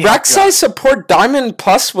 Okay, Rek'Sai support Diamond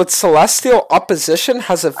Plus with Celestial opposition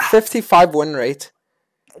has a 55 win rate.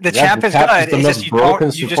 The champ is good. It's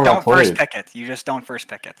just you just don't first pick it. You just don't first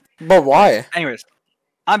pick it. But why? Anyways,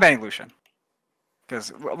 I'm banning Lucian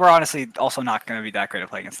because we're honestly also not going to be that great at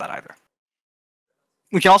playing against that either.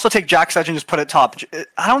 We can also take Jack Sedge and just put it top.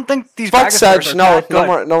 I don't think these. Fuck Sedge. No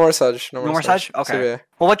more Sedge. No more Sedge. Okay. CBA.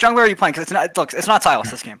 Well, what jungler are you playing? Because it's not. Look, it's not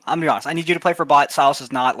Silas this game. I'm gonna be honest. I need you to play for bot. Silas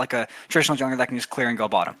is not like a traditional jungler that can just clear and go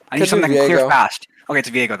bottom. I need something that can clear fast. Okay, it's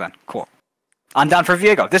Viego then. Cool. I'm down for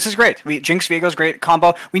Viego. This is great. Jinx Viego's great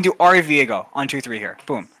combo. We can do Ahri Viego on 2-3 here.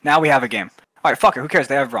 Boom. Now we have a game. All right, fuck it. Who cares?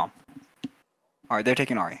 They have Braum. All right, they're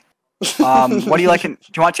taking Ahri. What do you like? Do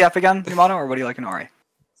you want TF again, Yamato, or what do you like in Ahri?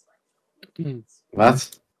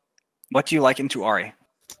 What? What do you like into Ahri?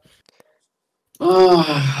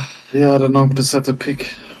 Yeah, I don't know. Just have to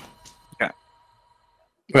pick. Okay.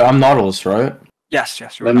 Wait, I'm Nautilus, right? Yes.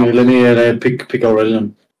 Let me pick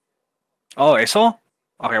Aurelion. Oh, Asol?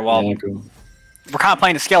 Okay, well, yeah, we're kind of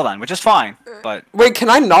playing to scale then, which is fine. But wait, can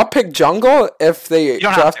I not pick jungle if they? You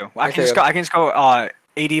don't have to. I can just go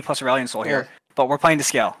AD plus Aurelion Soul here, but we're playing to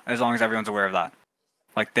scale as long as everyone's aware of that.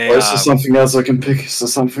 Like they. Or is there something else I can pick? Is there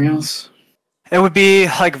something else? It would be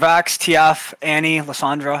like Vax, TF, Annie,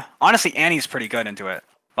 Lissandra. Honestly, Annie's pretty good into it,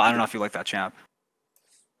 but I don't know if you like that champ.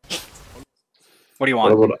 What do you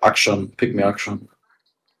want? What about Action? Pick me Action.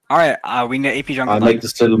 Alright, we need AP jungle. I make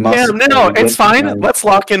this little massive. No, it's fine. Let's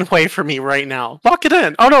lock in play for me right now. Lock it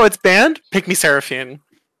in. Oh no, it's banned. Pick me Seraphine.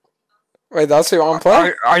 Wait, that's what you want to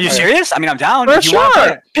play? Are you serious? I mean, I'm down. For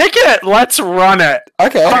sure. Pick it. Let's run it.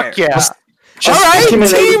 Okay. Fuck yeah. Alright, team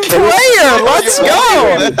player. Let's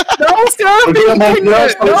go. No,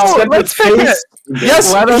 let's pick it.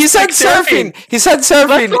 Yes, he said surfing. He said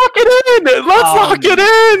surfing. Let's lock it in. Let's lock it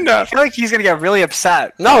in. I feel like he's gonna get really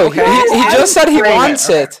upset. No, he just said he wants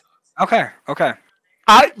it. Okay.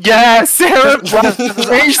 Yes, Sarah.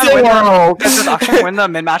 Change the world. Does Akshan win the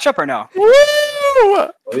mid matchup or no? Woo!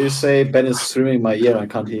 What do you say? Ben is screaming in my ear. I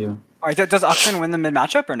can't hear you. Alright, does Akshan win the mid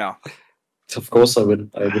matchup or no? Of course I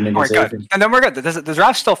win. I win against everything. And then we're good. The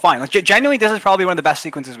draft's still fine. Like genuinely, this is probably one of the best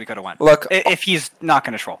sequences we could have won. Look, if he's not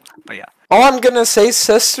gonna troll, but yeah. All I'm gonna say,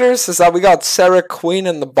 sisters, is that we got Sarah Queen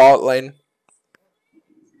in the bot lane.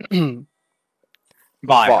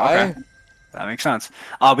 Bye. Okay. That makes sense.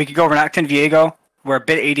 We could go Renekton Viego. We're a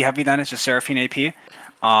bit AD heavy then. It's just Seraphine AP.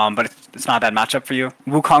 But it's not a bad matchup for you.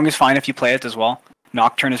 Wukong is fine if you play it as well.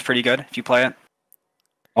 Nocturne is pretty good if you play it.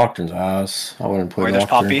 Nocturne's ass. I wouldn't play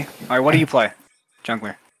Nocturne. There's Poppy. Alright, what do you play?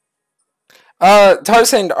 Jungler.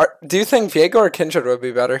 Tarzaned, do you think Viego or Kindred would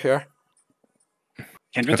be better here?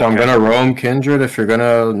 Kindred's if I'm gonna roam Kindred, if you're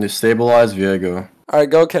gonna stabilize Viego. Alright,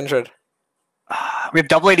 go Kindred. We have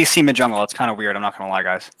double ADC mid jungle. It's kind of weird. I'm not gonna lie,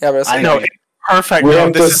 guys. Yeah, but it's perfect. We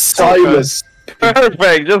have the Silas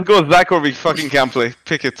Perfect. Just go Zach or we fucking can't play.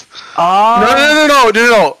 Pick it.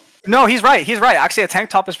 No. No, he's right. He's right. Actually, a tank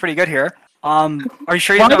top is pretty good here. Are you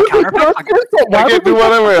sure you don't counter pick? Why would do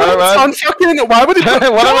whatever? Why would he?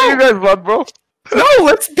 Whatever you guys want, bro. No,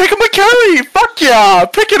 let's pick him a carry. Fuck yeah,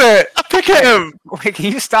 picking it. Pick him. Wait, can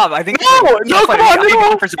you stop? I think no, come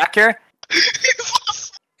on, for Zach here.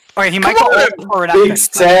 Okay, he might go Olaf or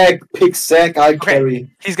Renekton. Pick Zach, I carry.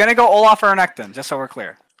 He's gonna go Olaf or Renekton, just so we're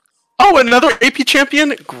clear. Oh, another AP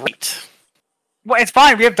champion? Great. Well, it's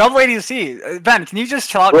fine. We have double ADC. Ben, can you just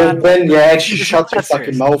chill out, Well, man? Ben, yeah, actually shut your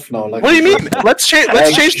fucking mouth now. Like, What do you mean? Let's change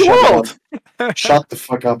the world. Shut the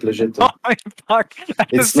fuck up, legit. Oh my fuck.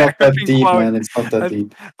 It's not that deep, man. It's not that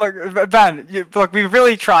deep. Look, Ben, look, we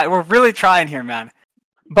really try. We're really trying here, man.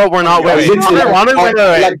 But we're not.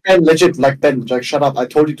 Like Ben, legit, like Ben, like shut up. I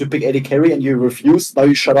told you to pick AD carry and you refused. Now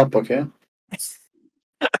you shut up, okay?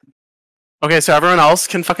 Okay, so everyone else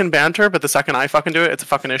can fucking banter, but the second I fucking do it, it's a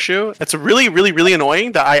fucking issue. It's really, really, really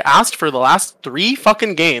annoying that I asked for the last 3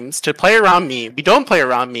 fucking games to play around me. We don't play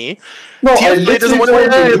around me. No, TFBlade doesn't want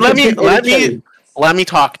to. Let me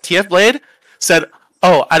talk. TFBlade said,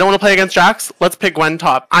 "Oh, I don't want to play against Jax. Let's pick Gwen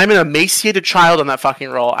top." I'm an emaciated child on that fucking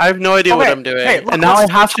role. I have no idea what I'm doing, and now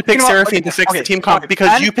I have to pick Seraphine to fix the team comp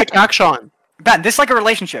because you picked Akshan. Ben, this is like a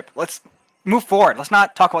relationship. Let's move forward. Let's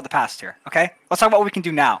not talk about the past here, okay? Let's talk about what we can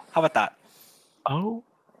do now. How about that? Oh,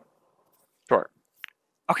 sure.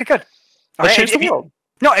 Okay, good. Let's change the world.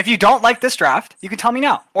 No, if you don't like this draft, you can tell me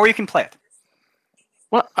now, or you can play it.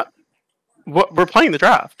 What? We're playing the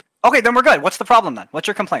draft. Okay, then we're good. What's the problem then? What's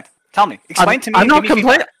your complaint? Tell me. Explain to me. I'm not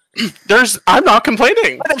complaining. I'm not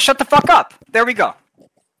complaining. Well, then shut the fuck up. There we go.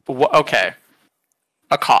 Okay.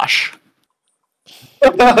 Akash. Hey,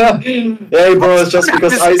 bro, it's just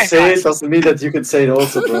because I say it doesn't mean that you can say it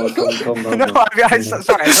also, bro. Come on. No, I'm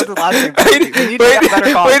sorry. I said the last thing.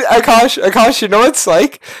 Wait, Akash, you know what it's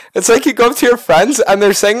like? It's like you go up to your friends and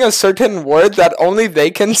they're saying a certain word that only they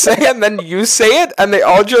can say, and then you say it, and they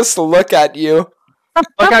all just look at you.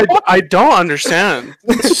 Like, I don't understand.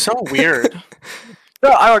 It's so weird.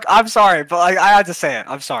 No, I'm sorry, but I had to say it.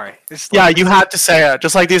 I'm sorry. Yeah, you had to say it.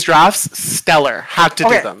 Just like these drafts, Stellar had to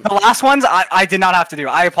do them. The last ones, I did not have to do.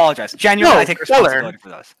 I apologize. Genuinely, I take responsibility for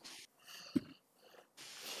those.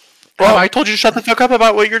 Well, I told you to shut the fuck up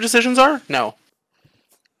about what your decisions are? No.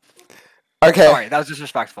 Okay. Sorry, that was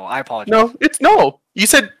disrespectful. I apologize. No. You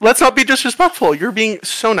said, let's not be disrespectful. You're being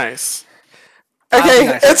so nice.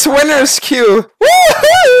 Okay, it's winner's queue.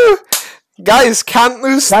 Woohoo! Guys, can't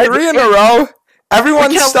lose 3 in a row.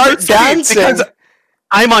 Everyone start dancing. Because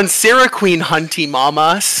I'm on Sarah Queen Hunty,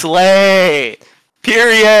 mama. Slay.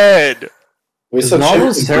 Period. Is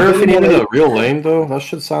not Seraphine in a real lane though? That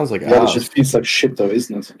shit sounds like ass. It just feels like shit though,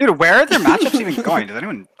 isn't it? Dude, where are their matchups even going? Does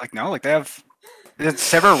anyone know? Like they have. Is it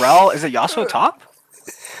Severell? Is it Yasuo top?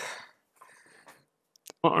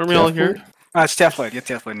 What army all here? It's TFBlade. Get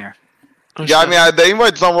TFBlade in here. Oh, yeah, I mean, the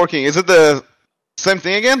invite's not working. Is it the same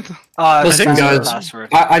thing again? Listen, guys,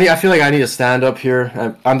 I feel like I need to stand up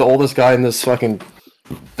here. I'm the oldest guy in this fucking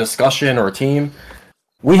discussion or team.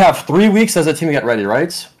 We have 3 weeks as a team to get ready,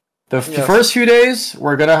 right? The first few days,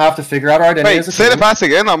 we're gonna have to figure out our identity. Wait, say the pass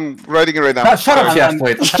again. I'm writing it right now. Shut up,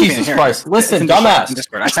 TFBlade. Jesus Christ. Listen,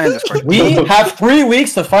 dumbass. We have 3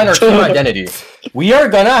 weeks to find our team identity. We are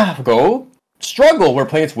gonna go struggle. We're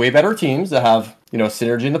playing against way better teams that have,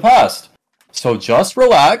 synergy in the past. So just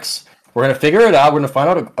relax. We're going to figure it out. We're going to find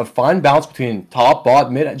out a fine balance between top,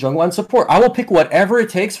 bot, mid, jungle, and support. I will pick whatever it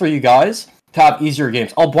takes for you guys to have easier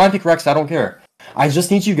games. I'll blind pick Rex. I don't care. I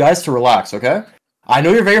just need you guys to relax, okay? I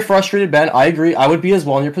know you're very frustrated, Ben. I agree. I would be as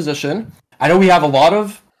well in your position. I know we have a lot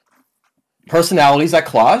of personalities that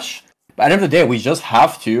clash. But at the end of the day, we just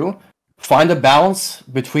have to find a balance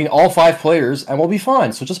between all 5 players, and we'll be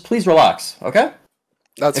fine. So just please relax, okay?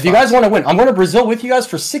 If you guys want to win, I'm going to Brazil with you guys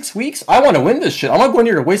for 6 weeks. I want to win this shit. I'm not going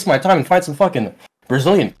here to waste my time and find some fucking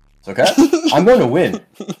Brazilian, okay? I'm going to win.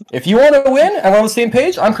 If you want to win and we're on the same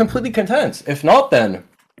page, I'm completely content. If not, then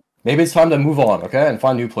maybe it's time to move on, okay? And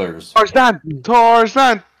find new players. Tarzaned!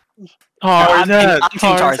 I'm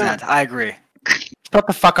Team Tarzaned. I agree. Shut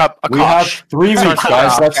the fuck up, Akash. We have 3 weeks,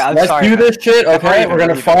 guys. Let's do this shit, okay? We're going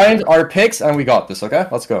to find our picks and we got this, okay?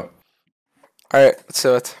 Let's go. Alright, let's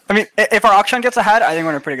do it. I mean, if our Akshan gets ahead, I think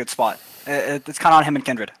we're in a pretty good spot. It's kind of on him and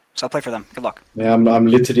Kindred. So I'll play for them. Good luck. Yeah, I'm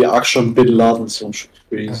literally Akshan Bin Laden, so I'm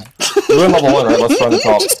pretty easy. We're in level 1, right? Let's run the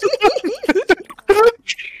top.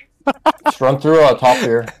 Let's run through top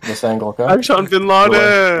here, this angle, okay? Akshan Bin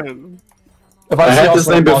Laden! I had this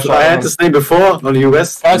name before on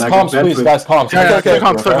US. Guys, comms, please. Guys, comms. Okay,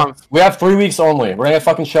 comms. We have 3 weeks only. We're gonna get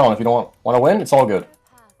fucking shell. If you don't want to win, it's all good.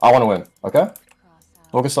 I want to win, okay?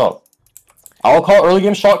 Focus up. I'll call early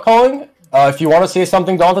game shot calling. If you want to say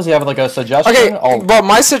something, Dantes, you have like a suggestion. Okay, well,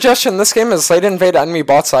 my suggestion this game is late invade enemy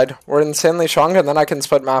bot side. We're insanely strong, and then I can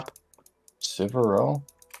split map. Sivero?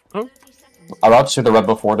 Oh. I'd rather see the red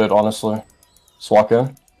before it, honestly. Swap in.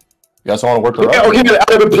 You guys want to work the red? Okay,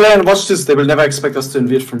 I have a plan. Watch this. They will never expect us to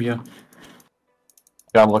invade from here.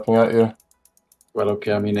 Yeah, I'm looking at you. Well,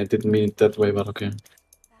 okay. I mean, I didn't mean it that way, but okay.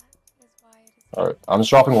 Alright, I'm just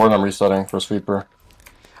dropping ward and I'm resetting for sweeper.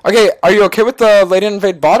 Okay, are you okay with the late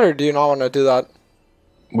invade bot, or do you not want to do that?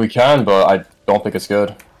 We can, but I don't think it's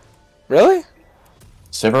good. Really?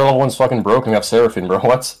 Saber level 1's fucking broken. We have Seraphine, bro.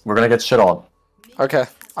 What? We're gonna get shit on. Okay,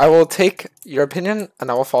 I will take your opinion and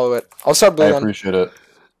I will follow it. I'll start blue. I appreciate it.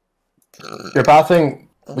 Your pathing.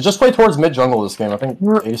 We just play towards mid jungle this game. I think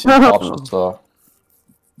AC options. So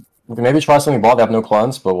we can maybe try something bot. They have no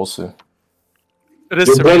cleanse, but we'll see. It is.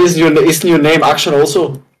 Isn't your name Akshan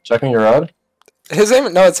also? Checking your red. His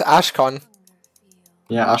name? No, it's Ashcon.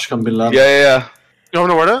 Yeah, Ashkan Bin Laden. Yeah. You don't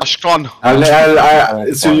know where to? Ashkan.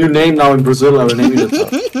 It's your new name now in Brazil. I will name you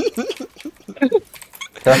that.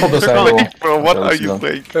 Careful this angle. Bro, what are you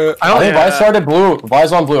saying? I think Vi started blue.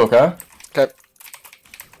 Vi's on blue, okay? Okay.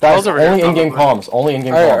 Guys, only in-game comms. Only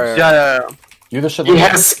in-game comms. Yeah. Do the shit. He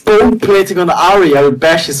has stone plating on Ari. I will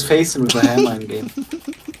bash his face in with a hammer in game.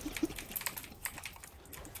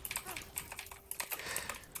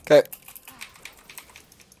 Okay.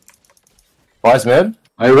 Vi's mid.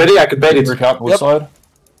 Are you ready? I could bet it. Recap blue side.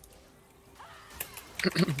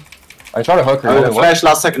 I try to hook her. I will flash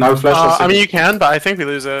last second. I mean, you can, but I think we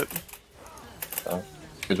lose it.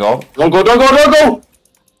 Good job. Don't go!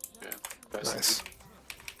 Nice.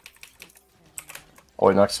 Oh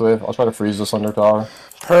wait, next wave. I'll try to freeze this under tower.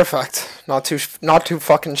 Perfect. Not too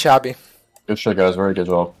fucking shabby. Good shit, guys. Very good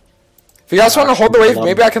job. If you guys want to hold the wave,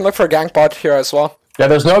 maybe I can look for a gank bot here as well. Yeah,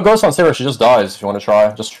 there's no ghost on Saber. She just dies. If you want to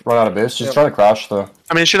try, just run out of base. She's trying to crash though.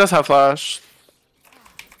 I mean, she does have flash.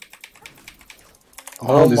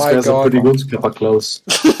 Oh, these guys are pretty good. Keep her close.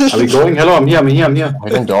 Are we going? Hello, I'm here. I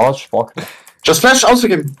can dodge. Fuck. Just flash out to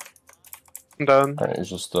him. I'm done. Alright, he's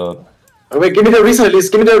just Oh, wait, give me the reset at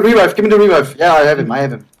least. Give me the revive. Yeah, I have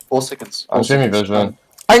him. 4 seconds. I'm saving vision.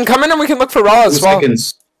 I can come in and we can look for Raw as 2 well.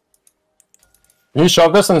 seconds. Can you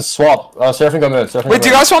shove this and swap? Seraphine go mid. Wait, do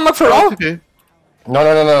you guys want to look for Raw? Okay.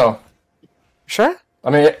 No. Sure. I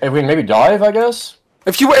mean, if we maybe dive, I guess.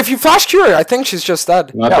 If you flash Cure, I think she's just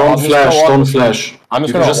dead. No, don't flash. I'm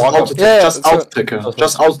just gonna walk up. Just out-tick her.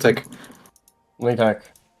 Just out-tick. Link tank.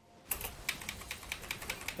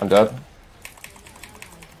 I'm dead.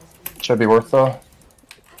 Should be worth though.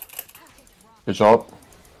 Good job.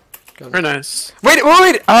 Very nice. Wait.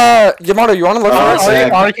 Yamato, you want to look for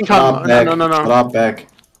it? I can come. No. Drop back.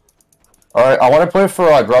 Alright, I want to play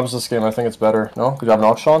for grubs this game. I think it's better. No? Could you have an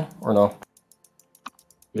auction or no?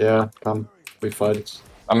 Yeah, come. We fight it.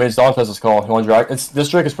 I mean, it's Dantes' call. You want to drag? This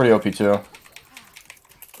Drake is pretty OP too.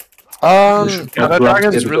 That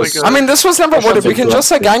dragon is really good. I mean, this was never wooded. We can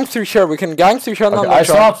just gang through here. We can gang through here and then I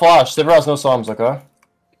still have flash. Sivir has no sums, okay?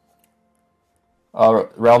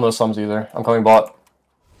 Rail no sums either. I'm coming bot.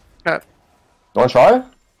 Okay. You want to try?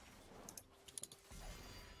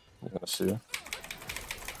 I'm gonna see you.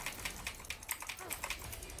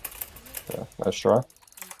 Yeah, nice try.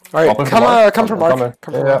 Alright, come for Mark.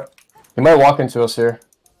 Yeah. He might walk into us here.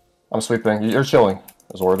 I'm sweeping. You're chilling,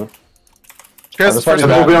 as ordered. They're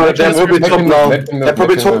probably top now. They're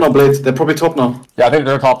probably top now, Blade. They're probably top now. Yeah, I think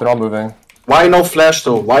they're top. They're not moving. Why no flash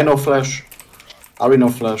though? Why no flash? Are we no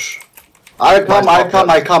flash? I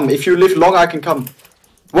come. If you live long, I can come.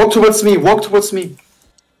 Walk towards me. I'm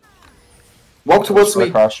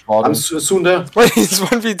soon there. Wait, he's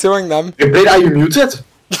 1v2ing them. Hey, Blade, are you muted?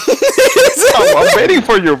 I'm waiting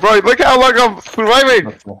for you, bro. Look how long I'm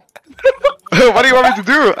surviving. What do you want me to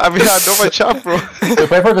do? I mean, I know my chat, bro. You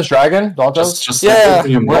play for this dragon, Dantes? Just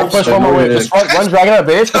push one more way. Just run dragon at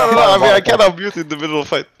base. No, I mean, I can't mute in the middle of the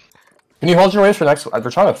fight. Can you hold your waves for next?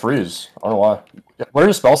 They're trying to freeze. I don't know why. What are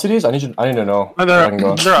your spell CDs? I need to know.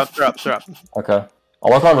 They're up. Okay.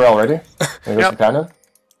 I'll work on rail. Ready? Can you go to cannon?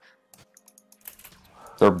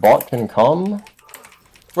 Their bot can come.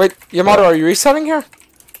 Wait, Yamato, are you resetting here?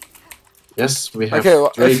 Yes, we have. Okay,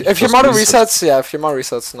 well, if Yamato resets,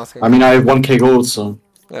 nothing. I mean, I have 1k gold, so.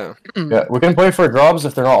 Yeah. Yeah, we can play for grubs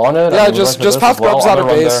if they're not on it. Yeah, just path grubs out of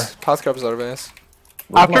base. Path grubs out of base.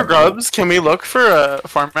 After grubs, can we look for a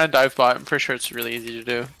farm red dive bot? I'm pretty sure it's really easy to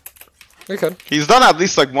do. We could. He's done at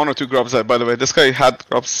least like 1 or 2 grubs, by the way. This guy had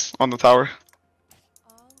grubs on the tower.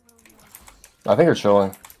 I think you're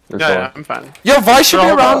chilling. Yeah, I'm fine. Yo, Vi should be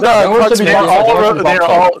around.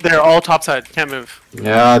 They're all topside. Can't move.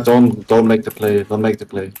 Yeah, don't make the play. Don't make the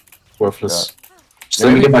play. Worthless. So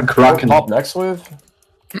let me get my Kraken. Top next wave.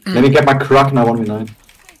 Let me get my Kraken. I 1v9.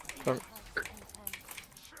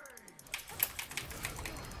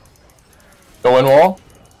 Go in wall.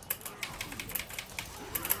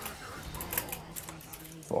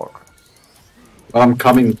 Fuck. I'm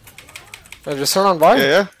coming. Just turn on Vi.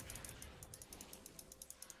 Yeah.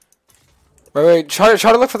 Wait. Try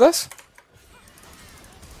to look for this.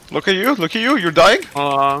 Look at you. You're dying.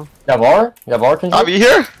 Yavar? Yavar kindred? Are we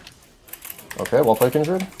here? Okay, well played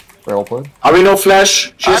kindred. Very well played. Are we no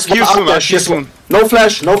flash? I have Q soon. No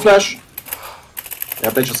flash. Yeah,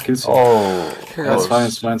 they just kills you. Oh. That's fine,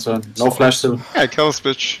 it's fine. No flash still. Yeah, kill this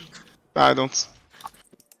bitch. Nah, I don't.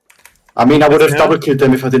 I mean, I would have double killed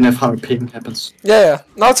them if I didn't have 100 ping happens. Yeah.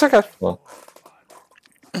 No, it's okay. Well.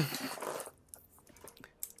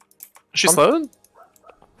 She's slowed?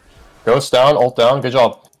 Ghost down, ult down, good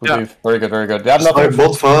job. Yeah. Very good. They have nothing.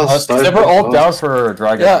 Both fast. Sivir ult down for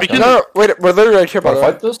Dragon. Yeah, no, wait, we're literally right here, by the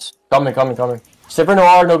way. Fight this? Coming. Sivir no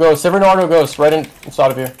R, no ghost, right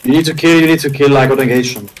inside of you. You need to kill, I got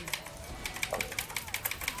engagement.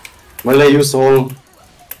 Well, they use all.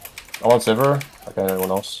 I want Sivir. Okay, anyone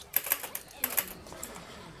else?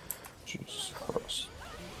 Jesus Christ.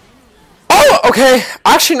 Oh, okay.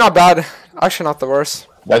 Actually, not bad. Actually, not the worst.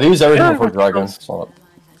 Yeah, they use everything before Dragon.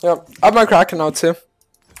 Yep, I have my Kraken now too.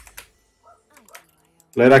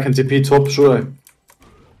 Blade, I can TP top, sure.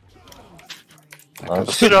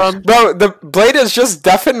 Nice. Bro, the Blade is just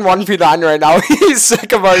deaf in 1v9 right now. He's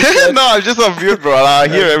sick of our shit. No, I'm just on mute, bro. I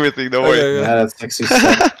hear everything. Don't worry. Yeah, that's sexy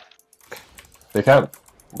stuff. They can't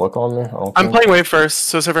look on me. I'm playing wave first,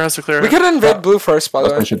 so Sivir has to clear it. We could invade blue first, by the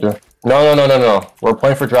That's way. what we should do. No. We're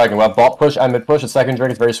playing for Dragon. We have bot push and mid push. The second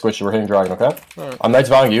Drake is very squishy. We're hitting Dragon, okay? Right. I'm next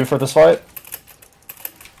valuing you for this fight.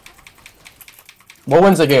 What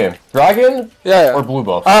wins the game? Dragon? Yeah. Or blue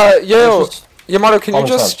buff? Yamato, can you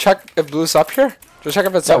just 100%. check if blue's up here? Just check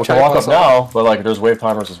if it's Yeah, up. we can walk up now, but like there's wave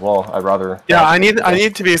timers as well. I'd rather. Yeah, I need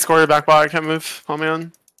to be escorted back bot. I can't move on my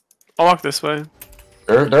own. I'll walk this way.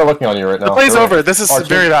 They're looking on you right now. The play's They're over. like, This is R2.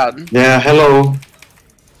 very bad. Yeah, hello.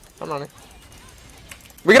 I'm running.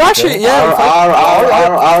 We can actually,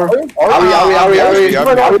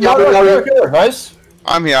 Nice.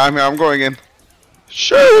 I'm here. I'm going in.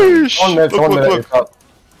 Sheesh. 1 minute, 1 minute.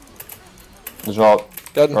 Good job.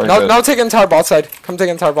 Good. Very No, good. no, take entire bot side. Come take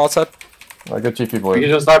entire bot side. Good TP boy. We can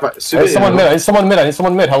just dive. I need someone mid. I need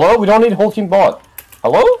someone mid. Hello? We don't need whole team bot.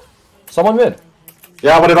 Hello? Someone mid.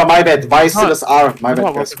 Yeah, whatever, my bad. Why still is R? My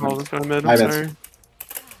bad, guys. I'm My bad. sorry.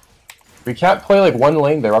 We can't play like one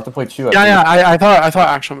lane there. We have to play two. Yeah, I thought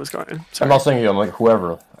action was going. I'm Sorry. not saying you. I'm like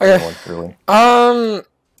whoever. Okay. Anyone, really.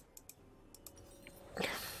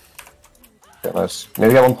 Okay, nice.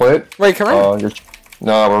 Maybe get one plate. Wait, come on.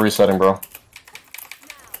 No, we're resetting, bro.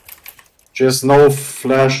 Just no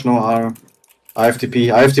flash, no R. I have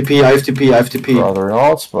TP. Rather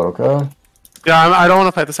not, but okay. Yeah, I don't want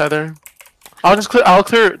to fight this either. I'll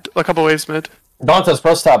clear a couple waves mid. Dantes,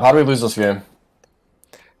 press tab. How do we lose this game?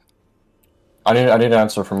 I need an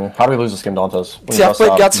answer from you. How do we lose this game, Dantes?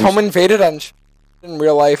 TFBlade gets home invaded and in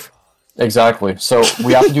real life. Exactly. So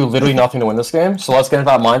we have to do literally nothing to win this game. So let's get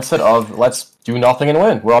into that mindset of let's do nothing and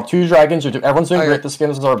win. We're up 2 dragons. Everyone's doing great this game.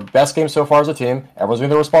 This is our best game so far as a team. Everyone's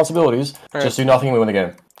doing their responsibilities. Just do nothing and we win the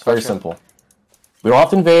game. It's very simple. We don't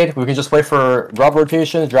have to invade. We can just wait for grub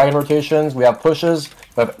rotations, dragon rotations. We have pushes.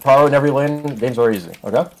 We have power in every lane. The game's very easy.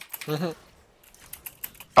 Okay?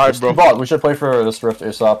 Alright, bro. Bot. We should play for this rift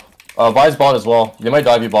ASAP. Vi's bot as well. They might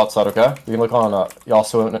dive you bot side, okay? We can look on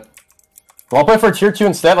Yasuo in it. I'll play for tier 2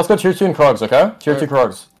 instead. Let's go tier 2 in Krugs, okay? Tier 2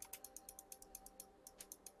 Krugs.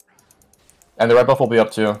 And the red buff will be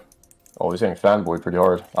up too. Oh, he's getting fanboy pretty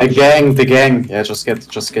hard. The gang. Yeah, just get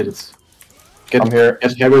it. I'm here.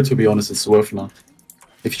 Get Herald, to be honest, it's worth now.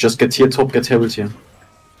 If you just get tier top, get Herald here.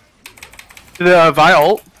 The Vi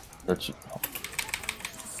ult.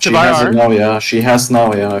 She has it now, yeah. She has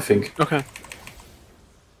now, yeah, I think. Okay.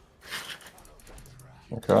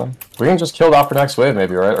 Okay. We can just kill after next wave,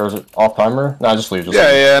 maybe, right? Or is it off timer? Nah, just leave.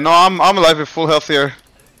 Yeah. No, I'm alive with full health here.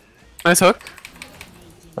 Nice hook.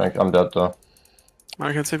 I'm dead though.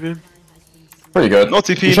 I can't save you. Pretty good. No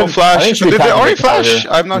TP, no flash. Did they already flash?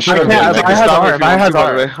 I'm not sure. I had R. I have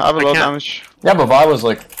a lot of damage. Yeah, but Vi was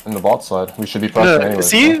like in the bot side. We should be pressing anyway.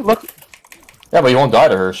 See? So. Look. Yeah, but you won't die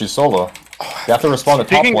to her. She's solo. You have to respond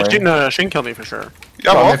to top lane. No, she can kill me for sure.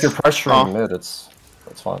 Yeah, well, if you're pressuring mid, it's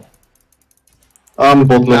fine. Bot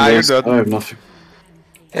lane. Nah, you're dead. I have nothing.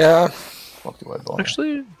 Yeah.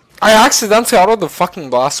 Actually, I accidentally autoed the fucking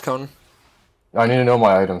blast cone. I need to know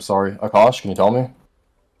my item. Sorry, Akash, can you tell me?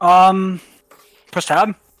 Press tab.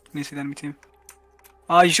 Let me see the enemy team.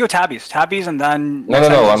 You should go tabbies, and then.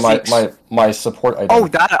 No. My support item. Oh,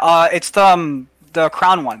 that. It's the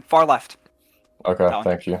crown one, far left. Okay,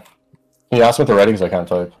 thank you. Can you ask me at the ready because I can't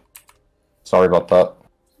type. Sorry about that.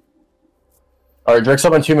 Alright, Drake's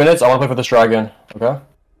up in 2 minutes. I want to play for this dragon. Okay.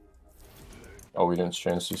 Oh, we didn't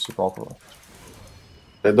change CC properly.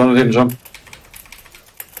 They don't let him jump.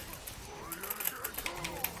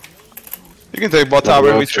 You can take bot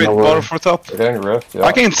tower, we trade bottom for top. They're getting rift, yeah.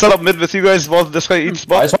 I can set up mid with you guys while this guy eats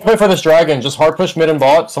bot. I just want to play for this dragon. Just hard push mid and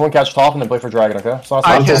bot. Someone catch top and then play for dragon, okay? So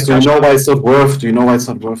do you know why it's not worth? Do you know why it's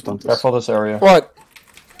not worth? Careful this area. What?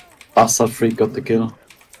 Bastard freak got the kill.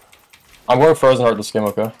 I'm going frozen heart this game,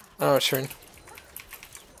 okay? Oh, sure.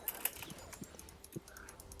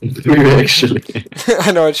 Actually.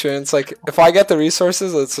 I know what you're saying. It's like, if I get the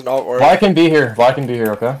resources, it's not worth it. I can be here,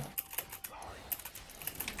 okay?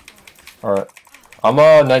 Alright. I'm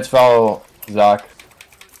a Knight's Vow, Zach.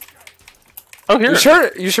 Oh, here.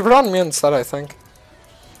 You should put on me instead, I think.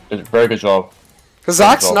 Very good job. Because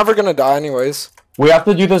Zach's never gonna die anyways. We have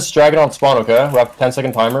to do this dragon on spawn, okay? We have a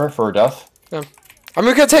 10-second timer for death. Yeah. I mean,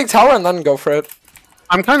 we could take tower and then go for it.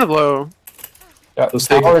 I'm kind of low. Yeah,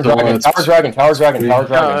 tower dragon.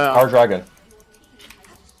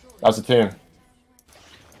 That's a team.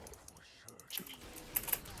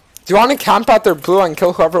 Do you want to camp out their blue and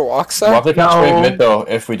kill whoever walks there? We'll have to catch wave mid though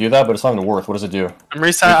if we do that, but it's not even worth. What does it do? I'm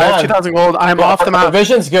reset. I have 2,000 gold. I'm off the map. Our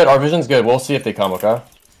vision's good. We'll see if they come, okay?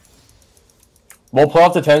 We'll pull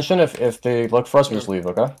off detention if they look for us. We just leave,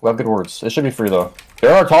 okay? We have good words. It should be free though.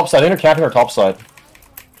 They're on our top side. I think they're camping our top side.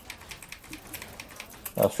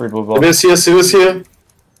 Free blue ball. He was here.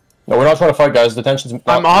 No, we're not trying to fight, guys. Detention's.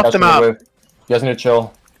 I'm off the map. You guys need to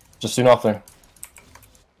chill. Just do nothing.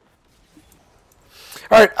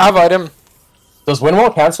 Alright, I have item. Does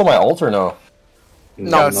Windwall cancel my ult or no?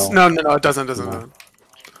 No, it doesn't. No.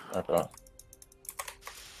 Okay.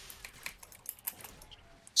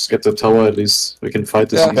 Just get the tower at least. We can fight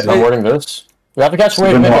this. I'm warding this. We have to catch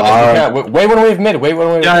wave mid. Wait one wave mid. Wait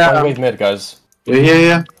one wave mid, guys.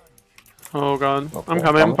 Yeah. Oh god. Okay, I'm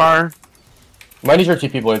coming, fire. Might need your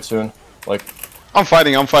TFBlade soon. Like. I'm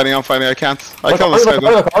fighting. I can't. I killed this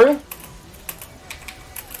guy.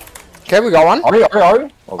 Okay, we got one. Are you?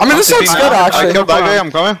 I mean, this looks good, actually. I killed that guy,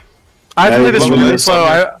 I'm coming. I have to play this really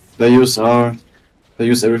slow. They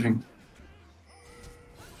use everything.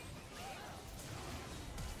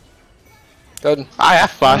 Good. I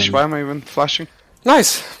have flash, why am I even flashing?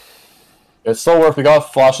 Nice. It's still worth. We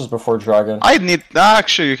got flashes before dragon. I need.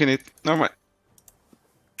 Actually, you can eat. Never mind.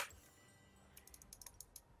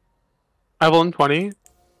 I have 120.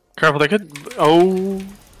 Careful, they could. Oh.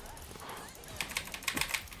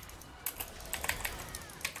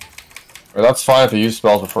 That's fine if you use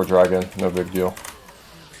spells before dragon. No big deal.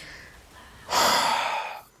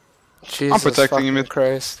 Jesus, I'm protecting you, mid.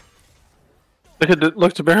 Christ. They could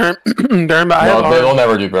look to Baron. Baron, but they'll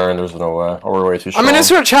never do Baron. There's no way. Or we're way too strong. I mean, is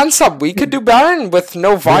there a chance that we could do Baron with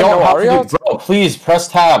no Vine, no Aria? Bro, please press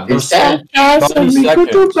tab. There's 90 seconds.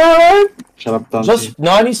 Shut up, Dante. Just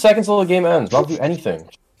 90 seconds till the game ends. Don't do anything.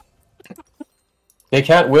 They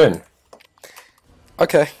can't win.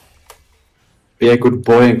 Okay. Be a good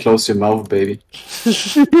boy and close your mouth, baby.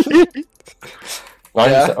 60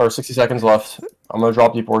 seconds left. I'm gonna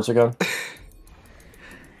drop deep boards again.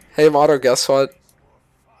 Hey, Yamato, guess what?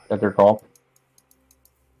 Get your call.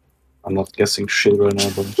 I'm not guessing shit right now,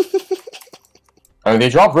 but... I mean, they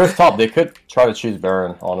drop Rift top. They could try to choose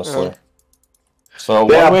Baron, honestly. Yeah. So,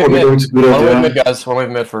 one wave mid, guys. One wave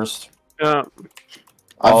mid first. Yeah.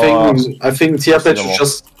 I think TFBlade should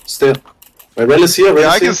just stay... Wait, Rel is here,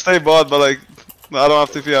 I can stay bot, but like... I don't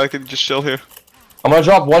have to be, I can just chill here. I'm gonna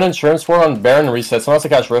drop one insurance ward on Baron and reset. Someone has to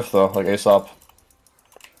catch Rift though, like ASAP.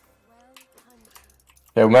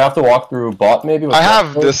 Okay, we might have to walk through bot maybe. I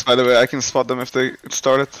have this, by the way. I can spot them if they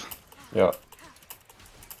start it. Yeah.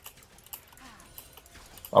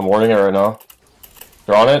 I'm warding it right now.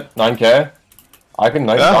 They're on it. 9k. I can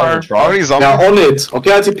knife down and try. Yeah, on it.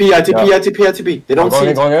 Okay, ITP. They don't see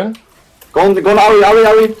it. Going in. Go on,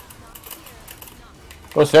 Ari.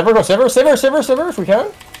 Go Sivir if we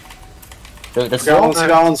can.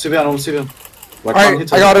 On Sivir.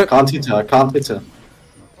 Alright, I got it. I can't hit her.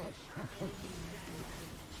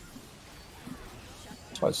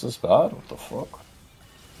 Is this bad? What the fuck?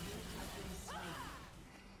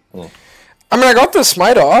 I mean, I got the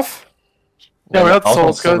smite off. Yeah, we got the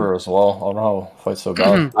souls good. As well. I don't know how fight's so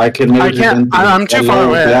bad. I can't. I'm too far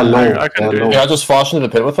away. I couldn't do it. Yeah, just flash into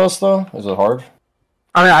the pit with us though. Is it hard?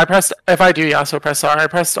 I mean, I pressed. If I do, yeah, so press R. I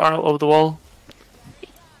pressed R over the wall.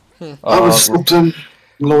 I will stop them.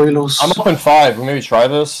 Low elos. I'm up in 5. We maybe try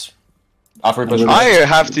this. After we push. I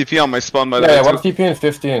have TP on my spawn by the way. Yeah, what TP in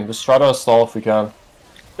 15? Just try to stall if we can.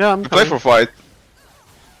 Yeah, I'm play for fight.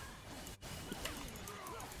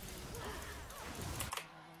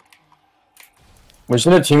 We just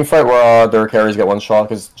need a team fight where their carries get one shot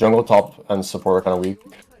because jungle, top, and support are kind of weak.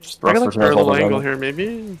 Just I got like a little angle here,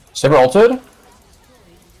 maybe. Saber ulted.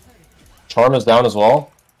 Charm is down as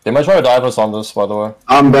well. They might try to dive us on this, by the way.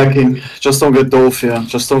 I'm backing. Just don't get dove here.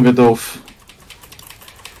 Just don't get dove.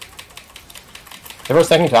 Saber's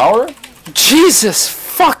taking tower? Jesus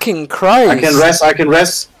fucking Christ! I can rest. I can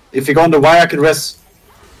rest. If you go on the Y, I can rest.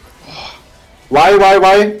 Why?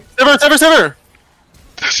 Sever!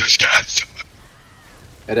 This is good.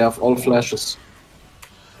 Yeah, they have all flashes.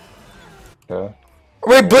 Okay.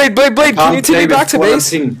 Wait, Blade! Can you take me back to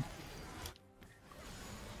base?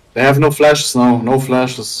 They have no flashes now. No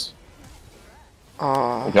flashes.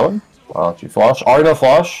 You going? Wow, do you flash? Are you no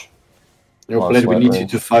flash? Yo, Blade, we need you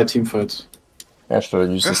to fight team fights. Yeah, should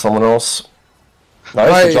have used this someone else.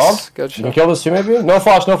 Nice, good job. Good You can kill this too, maybe? No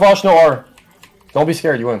flash, no R. Don't be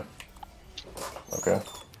scared, you win. Okay.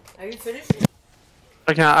 Are you finished?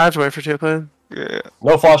 I can't. I have to wait for TFBlade. Yeah.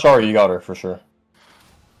 No flash R, you got her, for sure.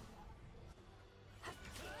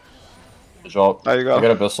 Good job. There you go. I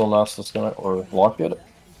get Abyssal Mask this guy, or Lock it.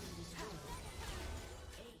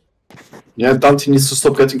 Yeah, Dante needs to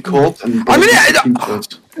stop getting caught and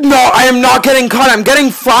No, I am not getting caught. I'm getting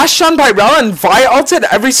flashed on by Rel and Vi ulted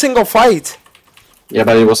every single fight. Yeah,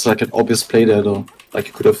 but it was like an obvious play there though. Like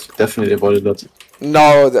you could have definitely avoided that.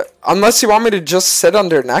 No, unless you want me to just sit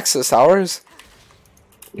under Nexus towers.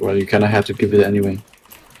 Well, you kinda had to give it anyway.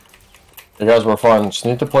 You guys were fun. Just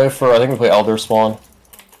need to play for, I think we play Elder Spawn.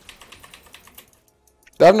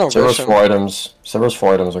 They have no Sever's vision. 4 items. Sever's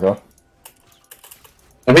 4 items, okay?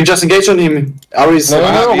 I think just engage on him. Ari's No,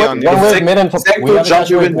 one wave mid and we have to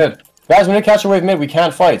catch a wave in. mid. Guys, we need to catch a wave mid. We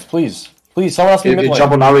can't fight, please. Please, someone else be mid lane.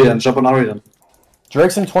 Jump on Ari then.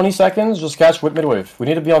 Drake's in 20 seconds, just catch with mid wave. We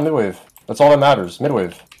need to be on mid wave. That's all that matters, mid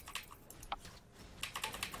wave.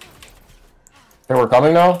 Okay, we're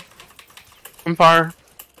coming now. I'm far.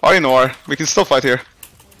 Oh, you know, we can still fight here.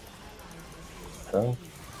 Okay.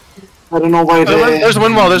 I don't know why they... There's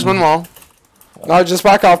one wall. No, just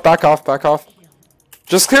back off.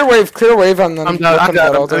 Just clear wave, and then... I'm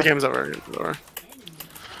dead. The game's over.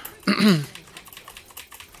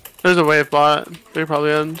 There's a wave bot. They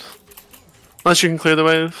probably end. Unless you can clear the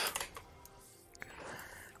wave.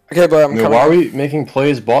 Okay, but I'm coming. Why are we making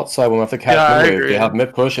plays bot side when we have to catch mid wave? They have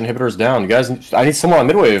mid push, inhibitors down. You guys, I need someone on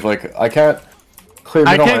mid wave. Like, I can't clear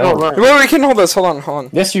mid on my own. Wait, we can hold this. Hold on.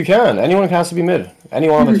 Yes, you can. Anyone has to be mid.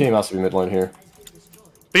 Anyone on the team has to be mid lane here.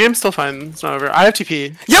 The game's still fine. It's not over. I have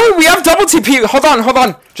TP. Yeah, we have double TP. Hold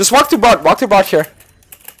on. Just walk to bot here.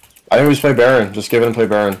 I think we just play Baron. Just give it and play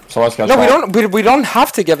Baron. Someone's catch. No, we don't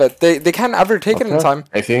have to give it. They can't ever take it in time.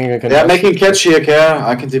 I think you can. They're making catch here, Care.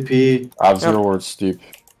 I can TP. I have 0 words deep.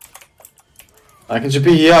 I can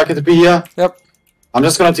TP here. Yep. I'm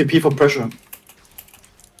just gonna TP for pressure.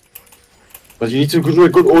 But you need to do a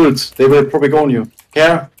good ult. They will probably go on you.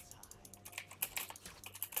 Care.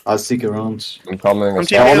 I'll stick around. I'm coming.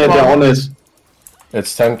 They're on it.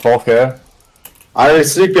 It's 10, 12k. I'll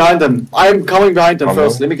sneak behind them. I'm coming behind them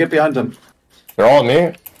first. Let me get behind them. They're all on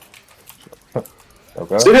me.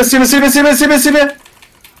 Okay.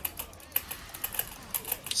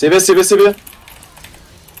 CB.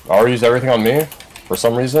 Ari used everything on me for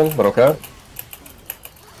some reason, but okay.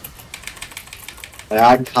 Yeah,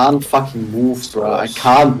 I can't fucking move, bro. I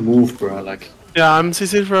can't move, bro. Like. Yeah, I'm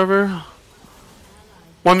CC'd forever.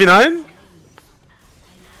 1v9?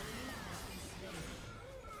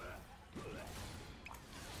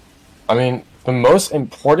 I mean, the most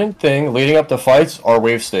important thing leading up to fights are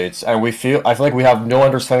wave states, and I feel like we have no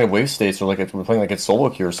understanding of wave states, or like we're playing like it's solo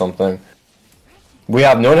queue or something. We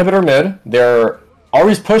have no inhibitor mid. They're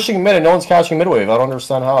always pushing mid, and no one's catching mid wave. I don't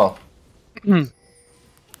understand how.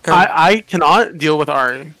 I cannot deal with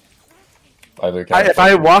Ari. If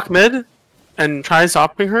I walk mid and try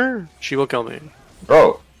stopping her, she will kill me.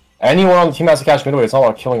 Bro, anyone on the team has to catch mid wave. It's not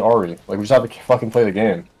about killing Ari. Like, we just have to fucking play the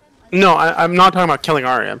game. No, I'm not talking about killing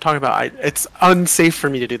Ari. I'm talking about it's unsafe for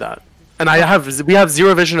me to do that. And we have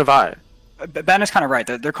 0 vision of I. Ben is kind of right.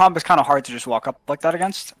 Their comp is kind of hard to just walk up like that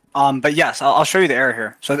against. But yes, I'll show you the error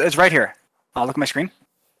here. So it's right here. Look at my screen.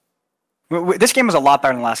 This game was a lot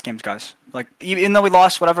better than the last games, guys. Like, even though we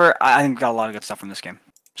lost, whatever, I think we got a lot of good stuff from this game.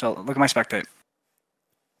 So look at my spectate.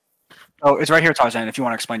 Oh, it's right here, Tarzaned, if you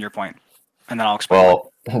want to explain your point. And then I'll explain.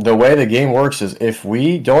 Well, the way the game works is if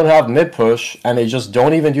we don't have mid push, and they just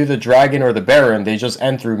don't even do the dragon or the baron, they just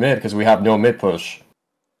end through mid because we have no mid push.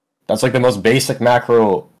 That's like the most basic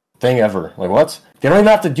macro thing ever. Like, what? They don't even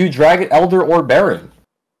have to do Dragon, Elder, or Baron.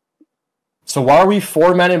 So why are we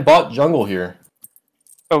 4-manning bot jungle here?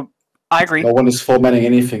 Oh, I agree. No one is 4-manning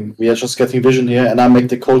anything. We are just getting vision here, and I make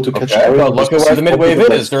the call to catch Ari. But look at where the mid wave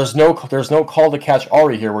is. There's no call to catch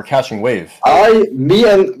Ari here. We're catching wave.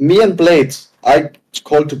 Me and Blade. I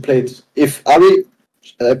called to Blade. If Ari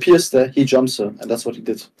appears there, he jumps her, and that's what he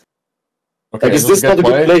did. Okay, like, is this not a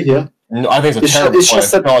good play here? No, I think it's a terrible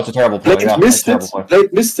play. No, it's a terrible play. Blade missed it.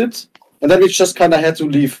 Blade missed it, and then we just kind of had to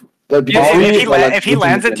leave. If he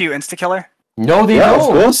lands it, do you insta-killer? No, they don't. Of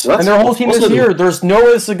course. And their whole team is here. There's no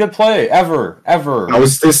it's a good play. Ever. How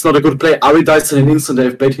is this not a good play? Ari dies in an instant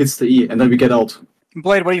if Blade hits the E, and then we get out.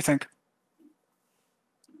 Blade, what do you think?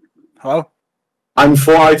 Hello? I'm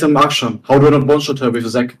 4-item action. How do I not one-shot her with a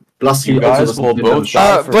Zac? Plus he also will both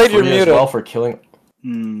die for Blade, you're muted. As well for killing.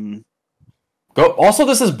 Go. Also,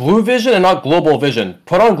 this is blue vision and not global vision.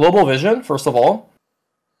 Put on global vision, first of all.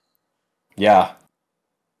 Yeah.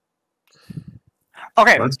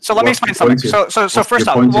 Okay, so let me explain something. So first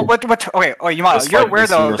off, Yamato, you're aware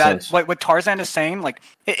though that what Tarzaned is saying, like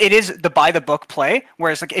it is the by the book play.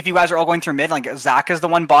 Whereas like if you guys are all going through mid, like Zac is the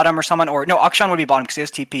one bottom or someone, or no, Akshan would be bottom because he has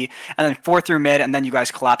TP, and then 4 through mid, and then you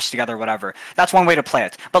guys collapse together, whatever. That's one way to play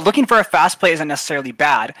it. But looking for a fast play isn't necessarily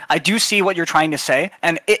bad. I do see what you're trying to say,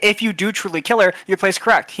 and if you do truly kill her, your play's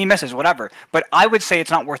correct. He misses, whatever. But I would say it's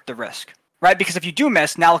not worth the risk, right? Because if you do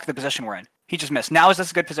miss, now look at the position we're in. He just missed. Now is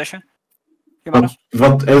this a good position? What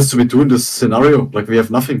else do we do in this scenario? Like, we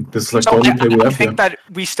have nothing. This is like the only play we have. I think that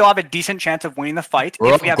we still have a decent chance of winning the fight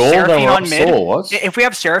if we have Seraphine on mid. If we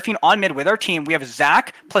have Seraphine on mid with our team, we have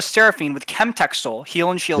Zac plus Seraphine with Chemtech Soul,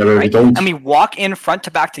 heal and shield, right? And we walk in front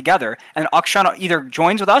to back together, and Akshan either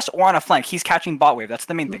joins with us or on a flank. He's catching bot wave. That's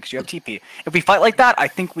the main thing. So you have TP. If we fight like that, I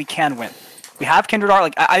think we can win. We have kindred art.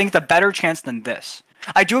 Like I think it's a better chance than this.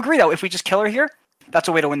 I do agree though. If we just kill her here, that's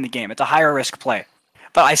a way to win the game. It's a higher risk play.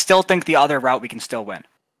 But I still think the other route we can still win.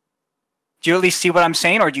 Do you at least see what I'm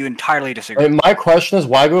saying, or do you entirely disagree? My question is,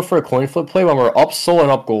 why go for a coin flip play when we're up soul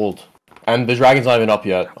and up gold? And the dragon's not even up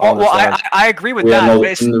yet. I agree with that.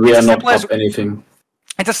 We are not up anything.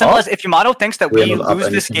 It's as simple as if Yamato thinks that we lose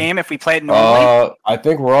this game if we play it normally. I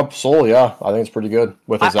think we're up soul, yeah. I think it's pretty good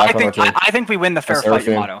with a Zac on our team. I think we win the fair fight,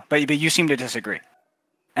 Yamato. But you seem to disagree.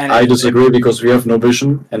 And I disagree because we have no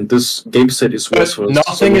vision, and this game set is worse for us.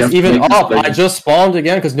 Nothing is even up. I just spawned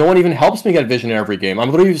again because no one even helps me get vision in every game. I'm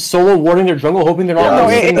literally solo warding their jungle, hoping they're not.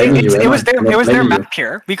 It was their map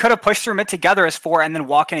here. We could have pushed through mid together as 4 and then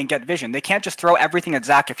walk in and get vision. They can't just throw everything at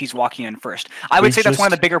Zac if he's walking in first. I would say that's one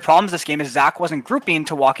of the bigger problems this game is Zac wasn't grouping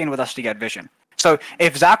to walk in with us to get vision. So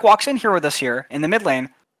if Zac walks in here with us here in the mid lane,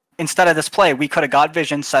 instead of this play, we could have got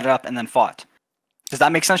vision, set it up, and then fought. Does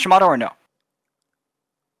that make sense, Yamato, or no?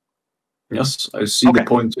 Yes, I see the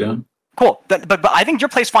point, yeah. Cool, but I think your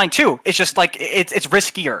play's fine too. It's just like it's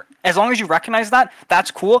riskier. As long as you recognize that,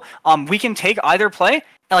 that's cool. We can take either play,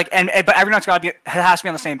 but everyone's has to be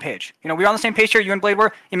on the same page. You know, we're on the same page here. You and Blade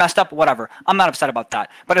were. You messed up, whatever. I'm not upset about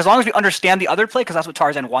that. But as long as we understand the other play, because that's what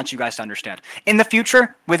Tarzaned wants you guys to understand. In the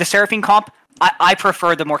future, with the Seraphine comp, I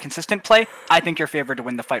prefer the more consistent play. I think you're favored to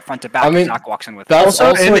win the fight front to back. Zac walks in with that's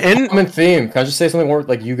also a common theme. Can I just say something more?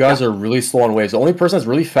 Like, you guys are really slow on waves. The only person that's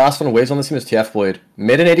really fast on waves on this team is TFBlade.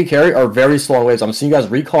 Mid and AD carry are very slow on waves. I'm seeing you guys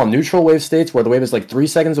recall neutral wave states where the wave is like 3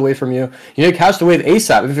 seconds away from you. You need to catch the wave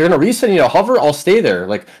ASAP. If you're gonna reset, hover, I'll stay there.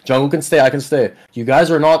 Like, jungle can stay, I can stay. You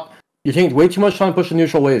guys are not. You're taking way too much time to push the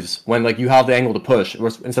neutral waves when like you have the angle to push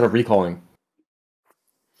instead of recalling.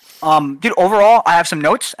 Dude, overall, I have some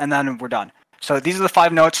notes and then we're done. So these are the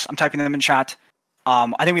 5 notes. I'm typing them in chat.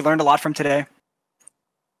 I think we learned a lot from today.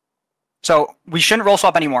 So we shouldn't roll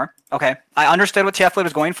swap anymore. Okay. I understood what TFBlade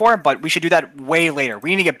was going for, but we should do that way later.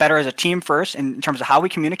 We need to get better as a team first in terms of how we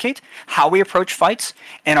communicate, how we approach fights,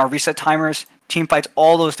 and our reset timers, team fights,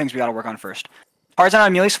 all those things we got to work on first. Tarzaned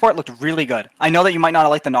on melee support looked really good. I know that you might not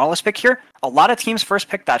have liked the Nautilus pick here. A lot of teams first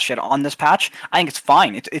pick that shit on this patch. I think it's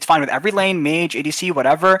fine. It's fine with every lane, mage, ADC,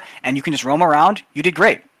 whatever, and you can just roam around. You did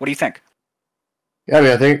great. What do you think? Yeah, I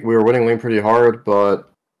mean, I think we were winning lane pretty hard,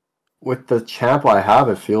 but with the champ I have,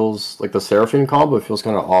 it feels like the Seraphine combo, it feels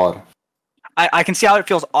kind of odd. I can see how it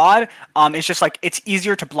feels odd. It's just like it's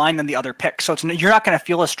easier to blind than the other picks. So you're not going to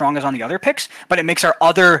feel as strong as on the other picks, but it makes our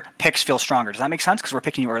other picks feel stronger. Does that make sense? Because we're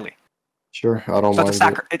picking you early. Sure, I don't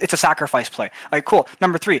mind it's a sacrifice play. Like, cool.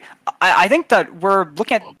 Number 3, I think that we're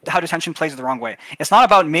looking at how Detention plays the wrong way. It's not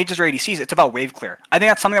about mages or ADCs, it's about wave clear. I think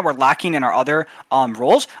that's something that we're lacking in our other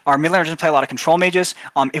roles. Our mid laners doesn't play a lot of control mages.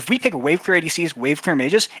 If we pick wave clear ADCs, wave clear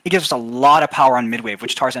mages, it gives us a lot of power on mid wave,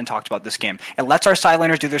 which Tarzaned talked about this game. It lets our side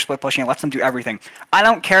laners do their split pushing, it lets them do everything. I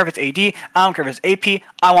don't care if it's AD, I don't care if it's AP,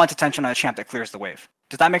 I want Detention on a champ that clears the wave.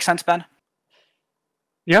 Does that make sense, Ben?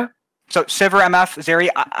 Yeah. So Sivir, MF, Zeri,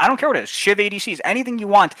 I don't care what it is. Shiv ADCs, anything you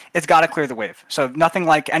want, it's got to clear the wave. So nothing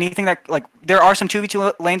like anything that like there are some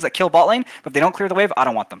 2v2 lanes that kill bot lane, but if they don't clear the wave, I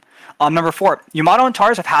don't want them. Number 4, Yamato and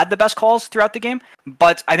Tarz have had the best calls throughout the game,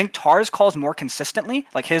 but I think Tarz calls more consistently.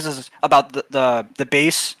 Like his is about the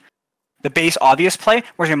base obvious play,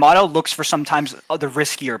 whereas Yamato looks for sometimes the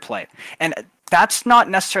riskier play. And that's not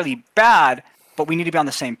necessarily bad, but we need to be on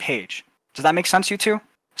the same page. Does that make sense, you two?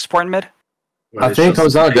 Support and mid? Well, I think it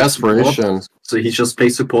comes out of desperation. So he just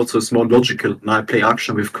plays support, so it's more logical. Now I play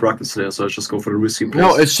action with Kraken Slayer, so I just go for the risky plays.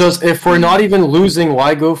 No, it's just if we're not even losing,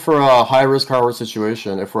 why go for a high risk, high risk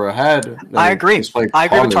situation? If we're ahead, I agree. I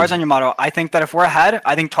agree with Tarzan Yamato. I think that if we're ahead,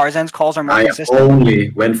 I think Tarzan's calls are more consistent. I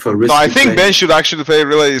only went for risky. No, I think Ben should actually play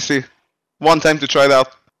real ADC. One time to try it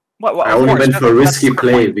out. I only went for a risky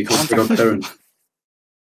play because we got Baron.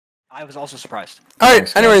 I was also surprised.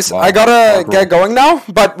 Alright, anyways, I gotta get going now,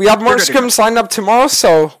 but we have more scrims lined up tomorrow,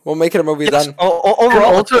 so we'll make it a movie then.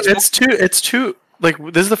 Overall, also, it's too, like,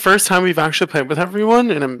 this is the first time we've actually played with everyone,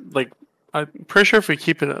 and I'm pretty sure if we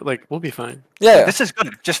keep it, like, we'll be fine. Yeah. This is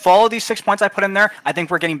good. Just follow these 6 points I put in there. I think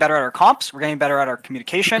we're getting better at our comps, we're getting better at our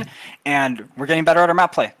communication, and we're getting better at our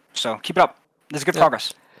map play. So keep it up. This is good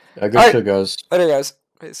progress. Yeah, good shit, guys. Later, guys.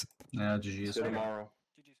 Peace. Yeah, GG. See you tomorrow.